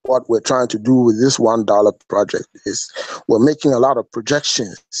 What we're trying to do with this $1 project is we're making a lot of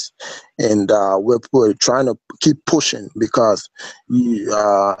projections, and we're trying to keep pushing, because the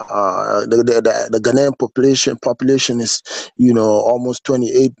Ghanaian population is almost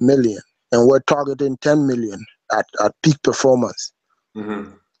 28 million, and we're targeting 10 million at peak performance.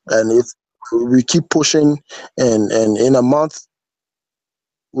 Mm-hmm. And if we keep pushing, and in a month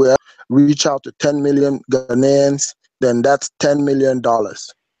we reach out to 10 million Ghanaians, then that's $10 million.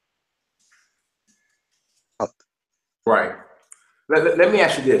 Right. Let me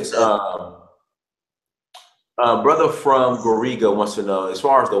ask you this. Brother from Goriga wants to know, as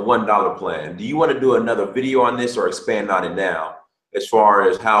far as the $1 plan, do you want to do another video on this or expand on it now, as far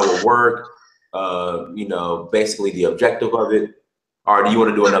as how it will work, basically the objective of it, or do you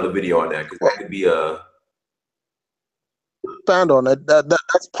want to do another video on that? Because that could be a expand on it.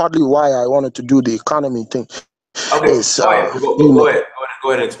 That's partly why I wanted to do the economy thing. Okay, Is go ahead. Go ahead. Go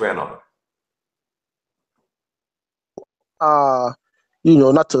ahead and expand on it. uh,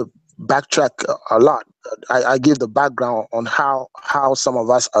 not to backtrack a lot. I gave the background on how some of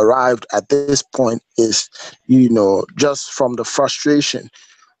us arrived at this point is, just from the frustration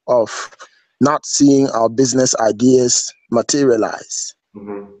of not seeing our business ideas materialize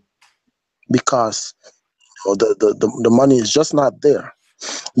Mm-hmm. because the money is just not there.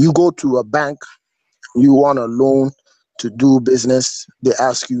 You go to a bank, you want a loan to do business, they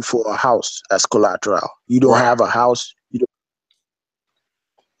ask you for a house as collateral. You don't Right. have a house,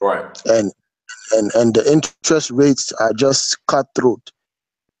 Right. and the interest rates are just cutthroat.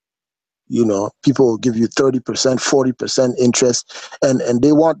 People will give you 30%, 40% interest, and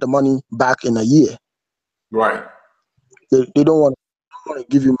they want the money back in a year. Right. They don't want to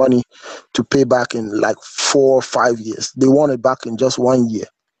give you money to pay back in like 4 or 5 years. They want it back in just 1 year.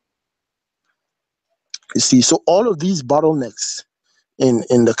 You see, so all of these bottlenecks in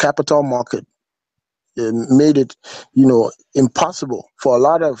the capital market made it, impossible for a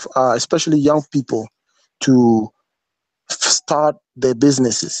lot of, especially young people, to start their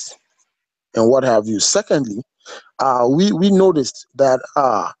businesses and what have you. Secondly, we noticed that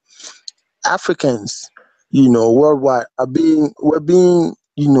Africans, worldwide we're being,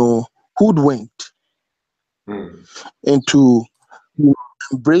 hoodwinked Mm. into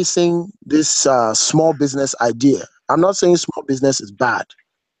embracing this small business idea. I'm not saying small business is bad,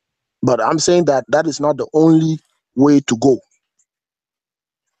 but I'm saying that is not the only way to go.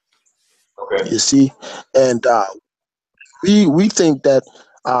 Okay. You see, and we think that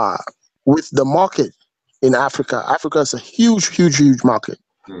uh, with the market in Africa, Africa is a huge, huge, huge market.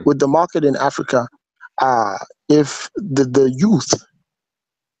 Mm. With the market in Africa, uh, if the youth,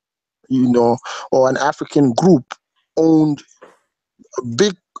 or an African group owned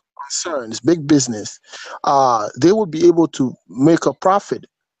big concerns, big business, they would be able to make a profit,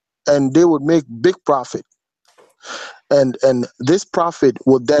 and they would make big profit, and this profit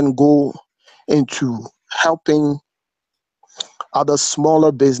would then go into helping other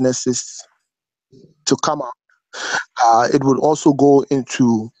smaller businesses to come up. It would also go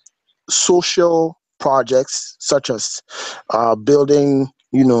into social projects such as building,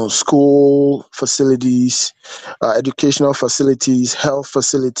 school facilities, educational facilities, health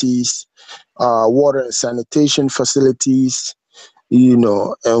facilities, water and sanitation facilities, and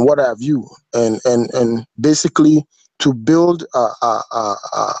what have you, and basically to build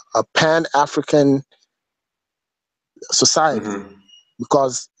a Pan African society, Mm-hmm.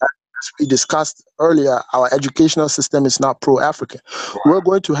 because as we discussed earlier, our educational system is not pro-African. Right. We're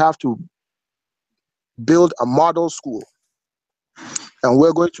going to have to build a model school, and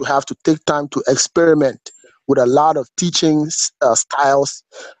we're going to have to take time to experiment with a lot of teaching styles,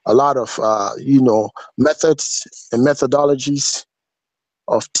 a lot of methods and methodologies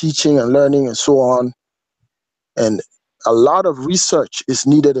of teaching and learning and so on. And a lot of research is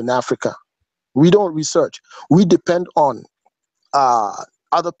needed in Africa. We don't research. We depend on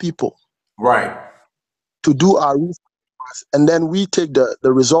other people Right. to do our research, and then we take the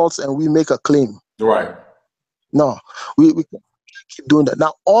results and we make a claim. Right. No, we can't keep doing that.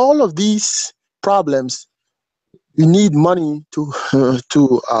 Now, all of these problems, we need money to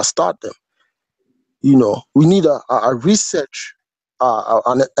to start them. We need a research,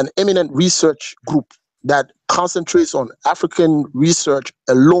 an eminent research group that concentrates on African research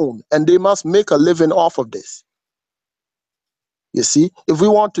alone, and they must make a living off of this. You see, if we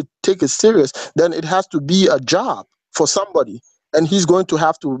want to take it serious, then it has to be a job for somebody, and he's going to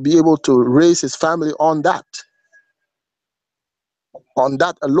have to be able to raise his family on that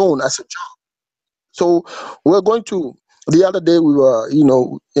alone as a job. So we're going to. The other day we were,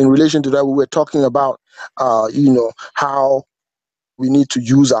 in relation to that, we were talking about, how we need to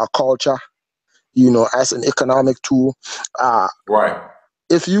use our culture, as an economic tool. Uh, Right.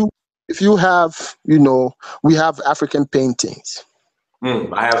 if you have, we have African paintings.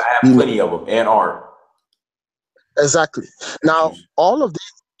 I have You know, plenty of them and art. exactly. Now, all of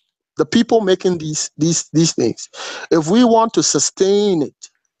the people making these things, if we want to sustain it,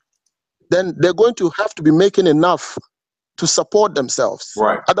 then they're going to have to be making enough to support themselves.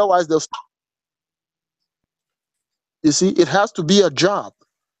 Right. Otherwise, they'll stop. You see, it has to be a job.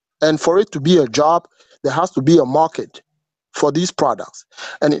 And for it to be a job, there has to be a market for these products.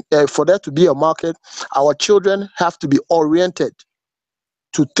 And for there to be a market, our children have to be oriented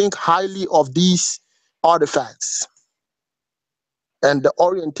to think highly of these artifacts. And the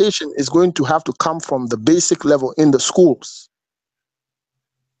orientation is going to have to come from the basic level in the schools.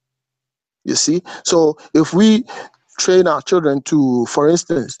 You see? So if we train our children to, for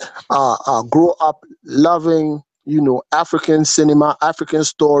instance, grow up loving, African cinema, African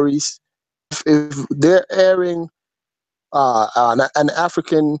stories. If they're airing an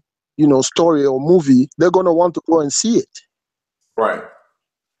African, story or movie, they're going to want to go and see it. Right.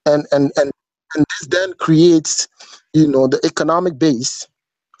 And this then creates, the economic base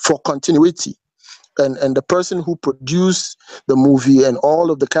for continuity. And the person who produced the movie and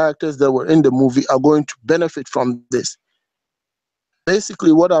all of the characters that were in the movie are going to benefit from this.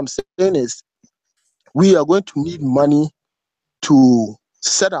 Basically, what I'm saying is we are going to need money to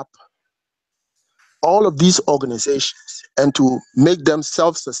set up all of these organizations and to make them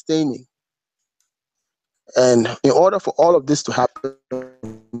self-sustaining. And in order for all of this to happen,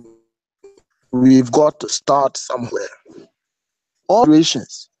 we've got to start somewhere. All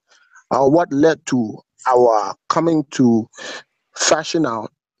situations are what led to our coming to fashion out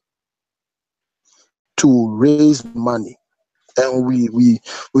to raise money. And we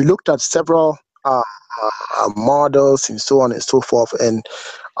looked at several models and so on and so forth. And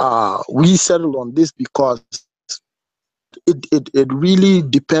we settled on this because it really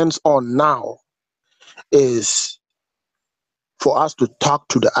depends on now is for us to talk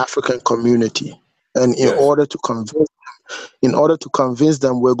to the African community. And in Yes. order to convince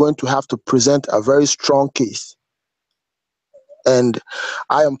them, we're going to have to present a very strong case. And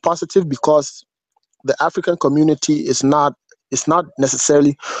I am positive because the African community is not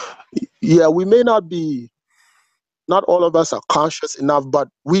necessarily, we may not be, not all of us are conscious enough, but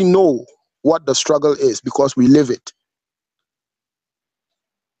we know what the struggle is because we live it.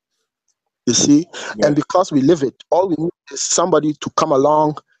 You see? Yeah. And because we live it, all we need is somebody to come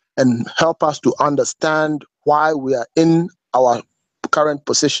along and help us to understand why we are in our current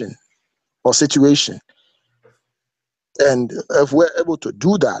position or situation. And if we're able to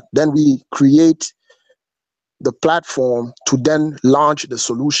do that, then we create the platform to then launch the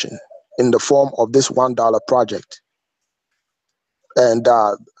solution in the form of this $1 project. And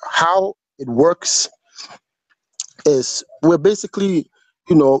how it works is we're basically,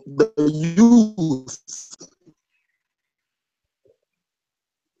 the youth,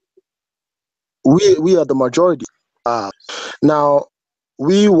 we are the majority. Now,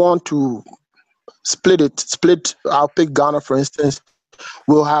 we want to split. I'll pick Ghana, for instance.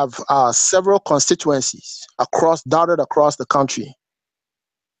 We'll have several constituencies dotted across the country.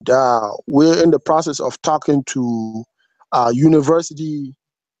 We're in the process of talking to university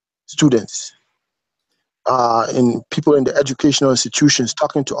students and people in the educational institutions,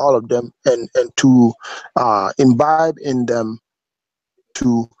 talking to all of them and to imbibe in them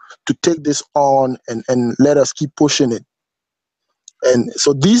to take this on and let us keep pushing it. And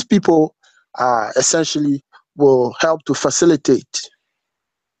so these people essentially will help to facilitate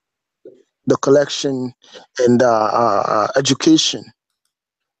the collection and education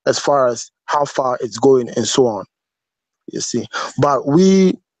as far as how far it's going and so on, you see. But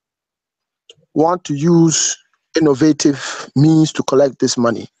we want to use innovative means to collect this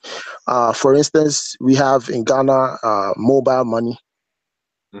money. For instance, we have in Ghana mobile money.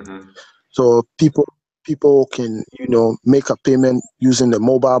 Mm-hmm. So people can, make a payment using the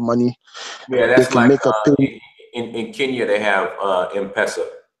mobile money. Yeah, They that's can like make a payment. in Kenya they have M-Pesa.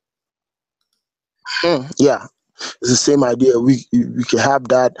 Yeah, it's the same idea. We can have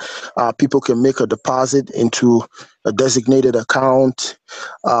that. People can make a deposit into a designated account,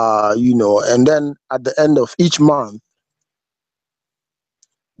 and then at the end of each month,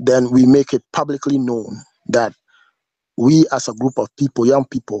 then we make it publicly known that we as a group of people, young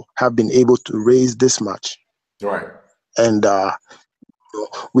people, have been able to raise this much. Right. And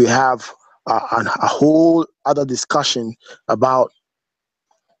we have a whole other discussion about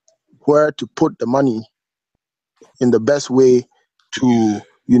where to put the money in the best way to,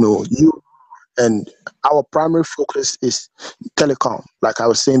 you. And our primary focus is telecom, like I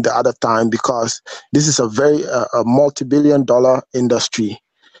was saying the other time, because this is a very a multi-billion-dollar industry,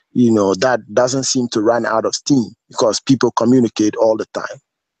 that doesn't seem to run out of steam because people communicate all the time.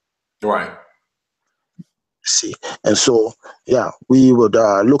 Right. See, and so we would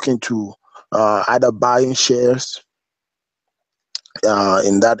look into either buying shares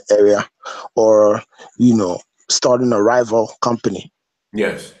in that area or starting a rival company.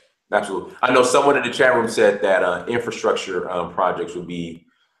 Yes, absolutely. I know someone in the chat room said that infrastructure projects would be,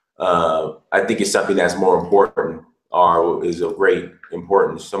 I think it's something that's more important or is of great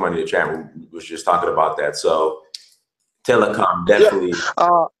importance. Somebody in the chat room was just talking about that. So telecom, definitely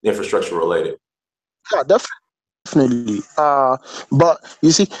infrastructure related. Yeah, definitely. But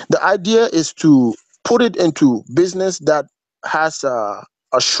you see, the idea is to put it into business that has a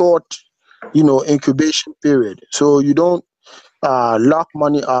short incubation period. So you don't lock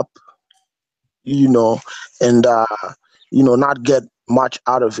money up, you know, and not get much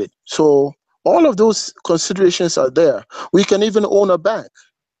out of it. So all of those considerations are there. We can even own a bank,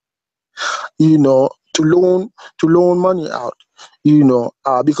 to loan money out,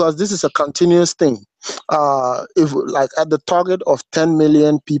 because this is a continuous thing. If like at the target of 10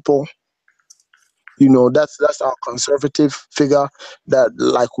 million people, that's our conservative figure, that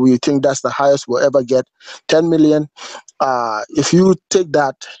like we think that's the highest we'll ever get. 10 million. If you take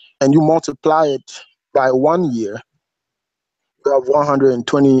that and you multiply it by 1 year, you have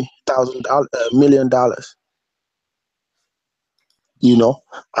 $120,000 million. you know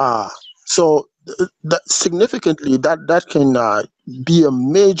uh so that significantly, that can be a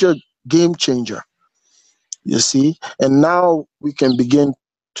major game changer, you see. And now we can begin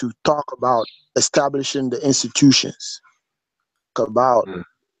to talk about establishing the institutions, about Mm.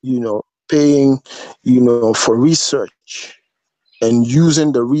 paying for research, and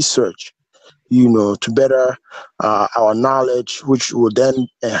using the research to better our knowledge, which will then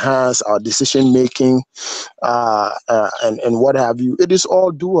enhance our decision making, and what have you. It is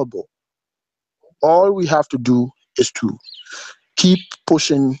all doable. All we have to do is to keep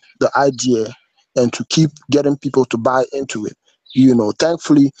pushing the idea and to keep getting people to buy into it.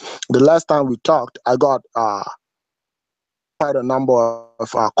 Thankfully, the last time we talked, I got quite a number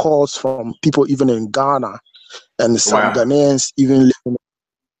of calls from people even in Ghana, and some Wow. Ghanaians even living,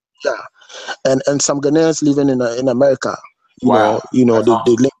 yeah, and some Ghanaians living in America. Wow. That's They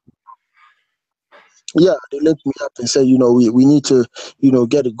awesome. link, yeah, they linked me up and said, we need to,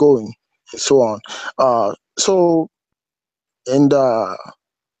 get it going, and so on. So and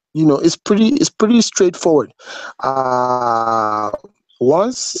it's pretty straightforward.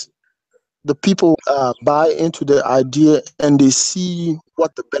 Once the people buy into the idea and they see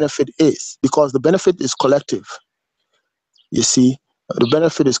what the benefit is, because the benefit is collective, you see. The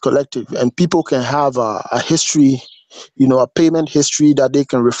benefit is collective, and people can have a history, a payment history that they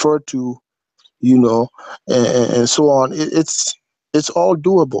can refer to, and so on. It's all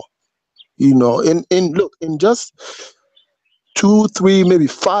doable, in look, in just 2, 3, maybe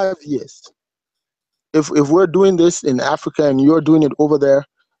 5 years. If we're doing this in Africa and you're doing it over there,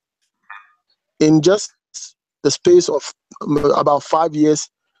 in just the space of about 5 years,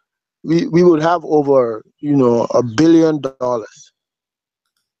 we would have over $1 billion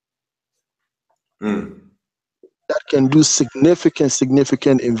Mm. that can do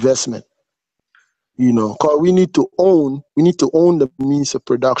significant investment. Because we need to own the means of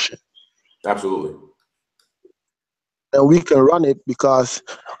production, Absolutely. and we can run it, because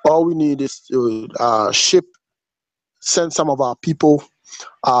all we need is to send some of our people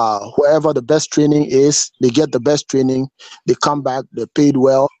wherever the best training is. They get the best training, they come back, they're paid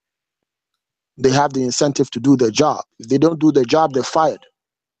well, they have the incentive to do their job. If they don't do their job, they're fired.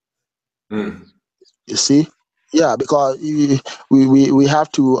 Mm. You see? Yeah, because we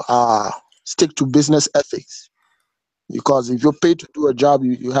have to stick to business ethics. Because if you're paid to do a job,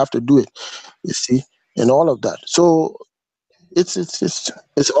 you have to do it. You see, and all of that. So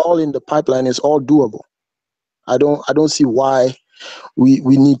it's all in the pipeline. It's all doable. I don't see why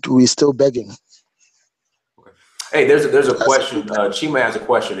we're still begging. Okay. Hey, there's a That's a good. question. Chima has a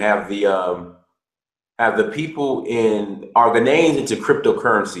question. Have the people in are Ghanaians into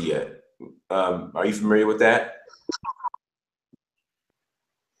cryptocurrency yet? Are you familiar with that?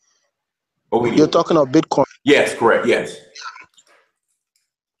 You're Awini. talking about Bitcoin. Yes, correct. Yes.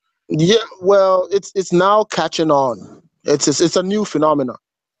 Yeah, well, it's now catching on. It's a new phenomenon.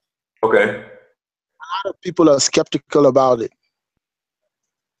 Okay. A lot of people are skeptical about it.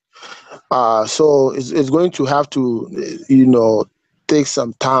 So it's going to have to, take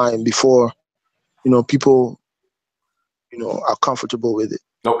some time before, people, are comfortable with it.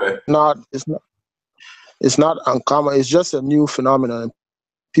 Okay. Not it's not uncommon. It's just a new phenomenon.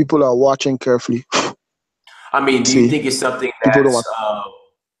 People are watching carefully. I mean, do you See, think it's something people don't that's want.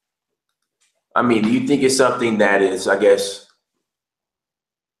 I mean, do you think it's something that is, I guess,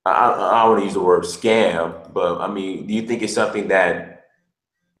 I don't want to use the word scam, but I mean, do you think it's something that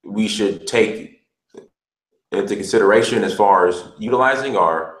we should take into consideration as far as utilizing,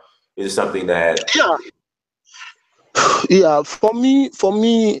 or is it something that? Yeah, yeah. For me,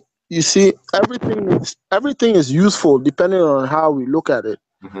 you see, everything is useful depending on how we look at it.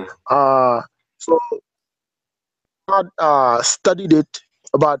 Mhm. So not studied it,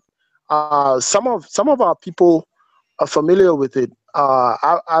 but some of our people are familiar with it.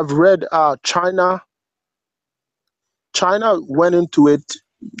 I've read China went into it,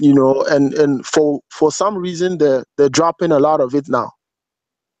 and for some reason they're dropping a lot of it now.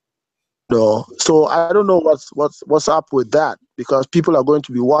 No, so I don't know what's up with that, because people are going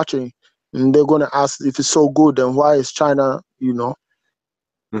to be watching and they're going to ask, if it's so good, then why is China,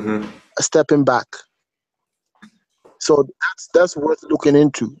 Mm-hmm. stepping back? So that's worth looking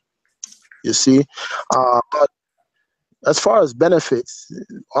into. You see, but as far as benefits,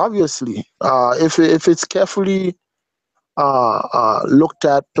 obviously, if it's carefully looked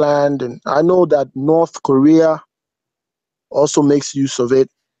at, planned, and I know that North Korea also makes use of it.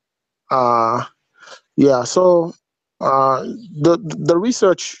 Uh, yeah, so the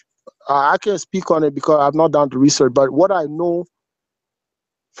research, I can't speak on it because I've not done the research. But what I know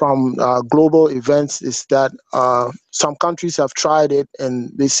from global events is that some countries have tried it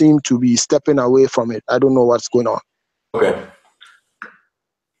and they seem to be stepping away from it. I don't know what's going on. Okay.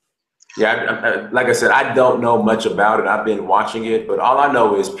 Yeah, like I said, I don't know much about it. I've been watching it, but all I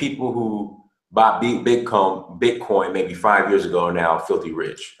know is people who bought Bitcoin maybe 5 years ago are now filthy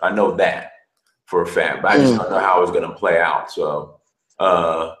rich. I know that for a fact, but I just Mm. don't know how it's going to play out. So,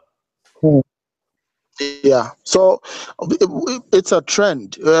 Yeah, so it's a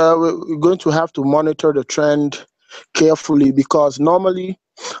trend. We're going to have to monitor the trend carefully, because normally,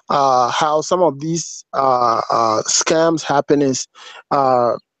 how some of these scams happen is,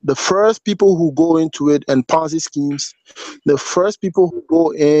 the first people who go into it, and Ponzi schemes, the first people who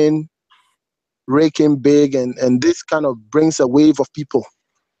go in raking big, and this kind of brings a wave of people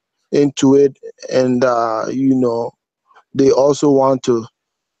into it, and they also want to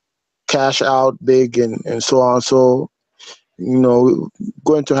cash out big, and so on. So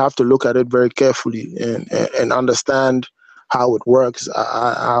going to have to look at it very carefully, and understand how it works.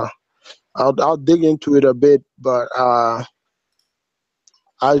 I'll dig into it a bit, but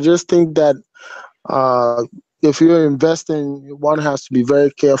I just think that if you're investing, one has to be very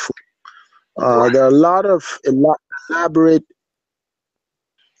careful. There are a lot of elaborate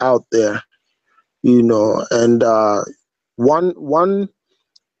out there, and one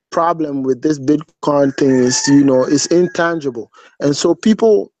problem with this Bitcoin thing is, it's intangible, and so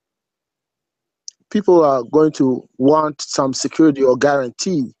people are going to want some security or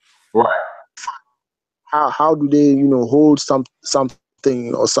guarantee. right, How do they, hold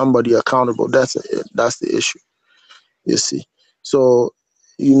something or somebody accountable? That's the issue. You see, so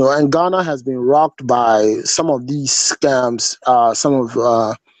and Ghana has been rocked by some of these scams, some of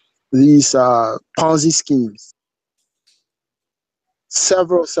these Ponzi schemes,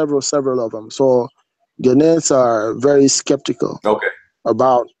 several of them. So Ghanaians are very skeptical okay,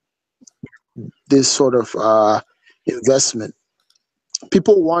 about this sort of investment.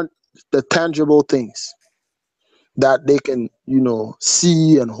 People want the tangible things that they can,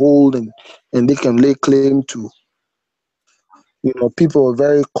 see and hold, and they can lay claim to. People are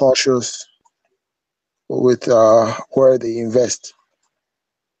very cautious with where they invest,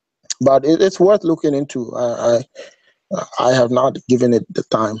 but it's worth looking into. I have not given it the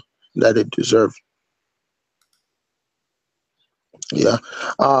time that it deserves. Yeah.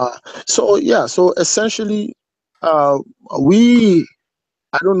 Uh, so essentially, uh, we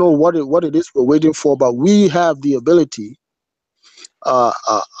I don't know what it is we're waiting for, but we have the ability uh,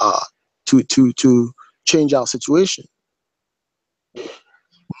 uh, uh, to change our situation.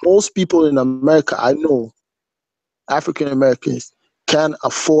 Most people in America, I know, African Americans, can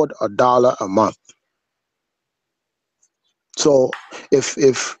afford $1 a month. So if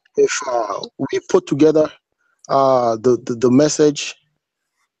we put together the message,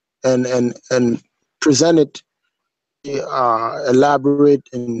 and present it elaborate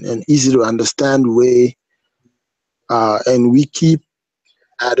and easy to understand way, and we keep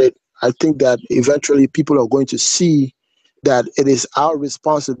at it, I think that eventually people are going to see that it is our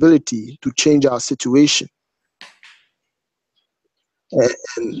responsibility to change our situation.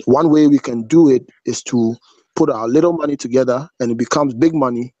 And one way we can do it is to put our little money together, and it becomes big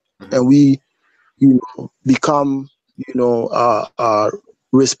money, and we, become, you know, uh, uh,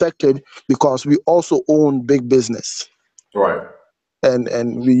 respected, because we also own big business, right, and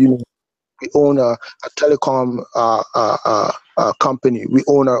we own a telecom company. We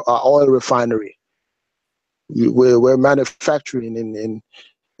own a oil refinery. We're manufacturing,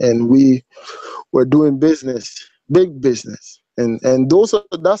 and we're doing business, big business, and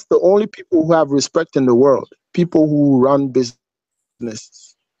that's the only people who have respect in the world. People who run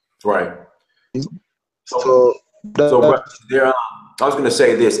businesses. right. So, So so, that. bro, there. I was going to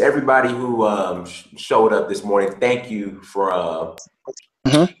say this. Everybody who showed up this morning, Mhm. thank you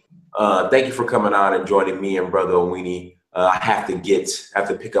for coming on and joining me and Brother Awini. I have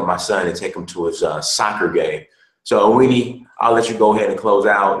to pick up my son and take him to his soccer game. So, Awini, I'll let you go ahead and close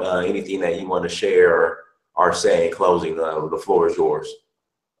out. Anything that you want to share or say in closing, the floor is yours.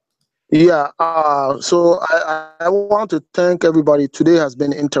 Yeah, so I want to thank everybody. Today has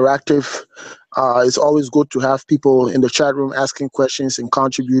been interactive. It's always good to have people in the chat room asking questions and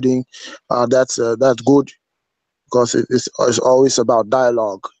contributing. That's good because it's always about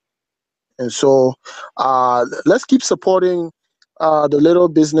dialogue. And so let's keep supporting the little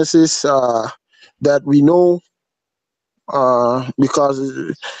businesses that we know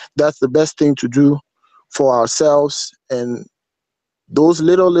because that's the best thing to do for ourselves. And those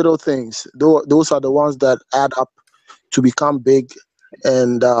little things, those are the ones that add up to become big.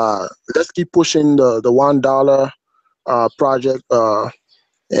 And let's keep pushing the $1 project.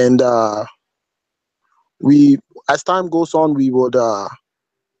 And we, as time goes on, we would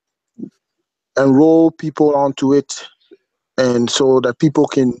enroll people onto it, and so that people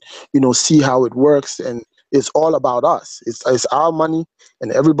can, see how it works. And it's all about us. It's our money,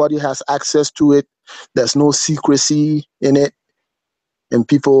 and everybody has access to it. There's no secrecy in it, and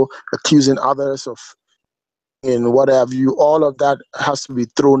people accusing others of and what have you. All of that has to be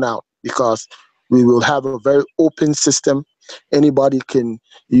thrown out because we will have a very open system. Anybody can,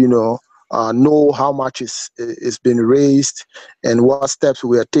 know how much is been raised and what steps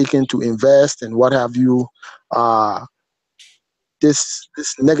we are taking to invest and what have you. Uh, this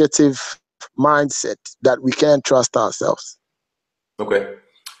negative mindset that we can't trust ourselves. Okay.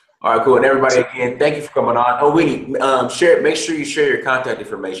 All right, cool. And everybody, again, thank you for coming on. Oh, Winnie, make sure you share your contact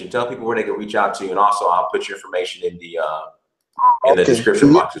information. Tell people where they can reach out to you, and also I'll put your information in the Okay.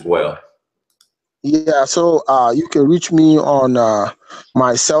 description box as well. Yeah. So you can reach me on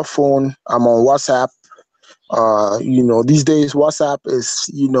my cell phone. I'm on WhatsApp. These days WhatsApp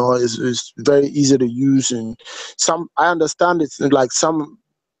is very easy to use, and I understand it's like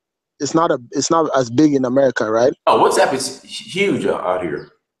it's not as big in America, right? Oh, WhatsApp is huge out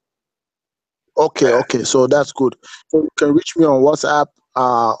here. Okay, so that's good. So you can reach me on WhatsApp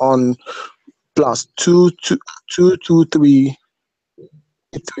on plus two two three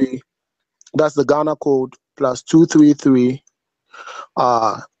three. That's the Ghana code plus 233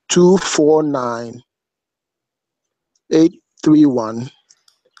 249 831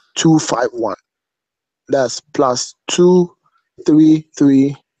 251. That's plus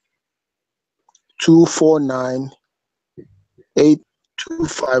 233 249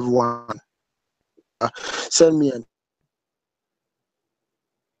 8251. Send me an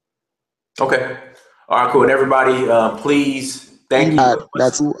Okay. All right, cool. And everybody, please, thank email. you.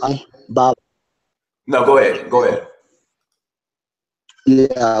 That's Bob. No, go ahead. Go ahead.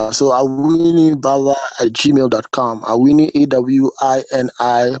 Yeah, so awinibaba at gmail.com. Awini,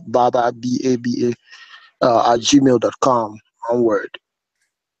 AWINI, Baba, BABA, at gmail.com. One word.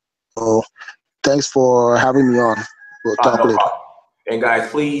 So thanks for having me on. We'll talk No later. problem. And guys,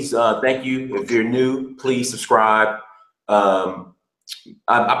 please, thank you. If you're new, please subscribe. From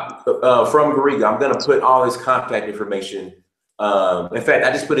Gariga, I'm going to put all his contact information. In fact,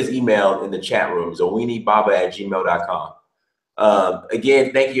 I just put his email in the chat room, awinibaba@gmail.com.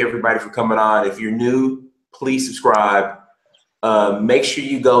 Again, thank you everybody for coming on. If you're new, please subscribe. Make sure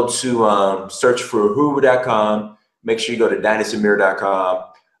you go to search for Hoover.com. Make sure you go to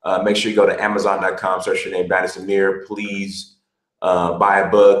dynasamir.com. Make sure you go to Amazon.com, search your name, Dynasamir. Please buy a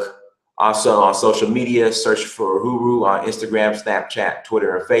book. Also on social media, search for Huru on Instagram, Snapchat,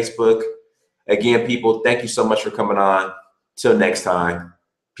 Twitter, and Facebook. Again, people, thank you so much for coming on. Till next time,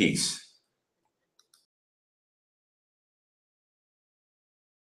 peace.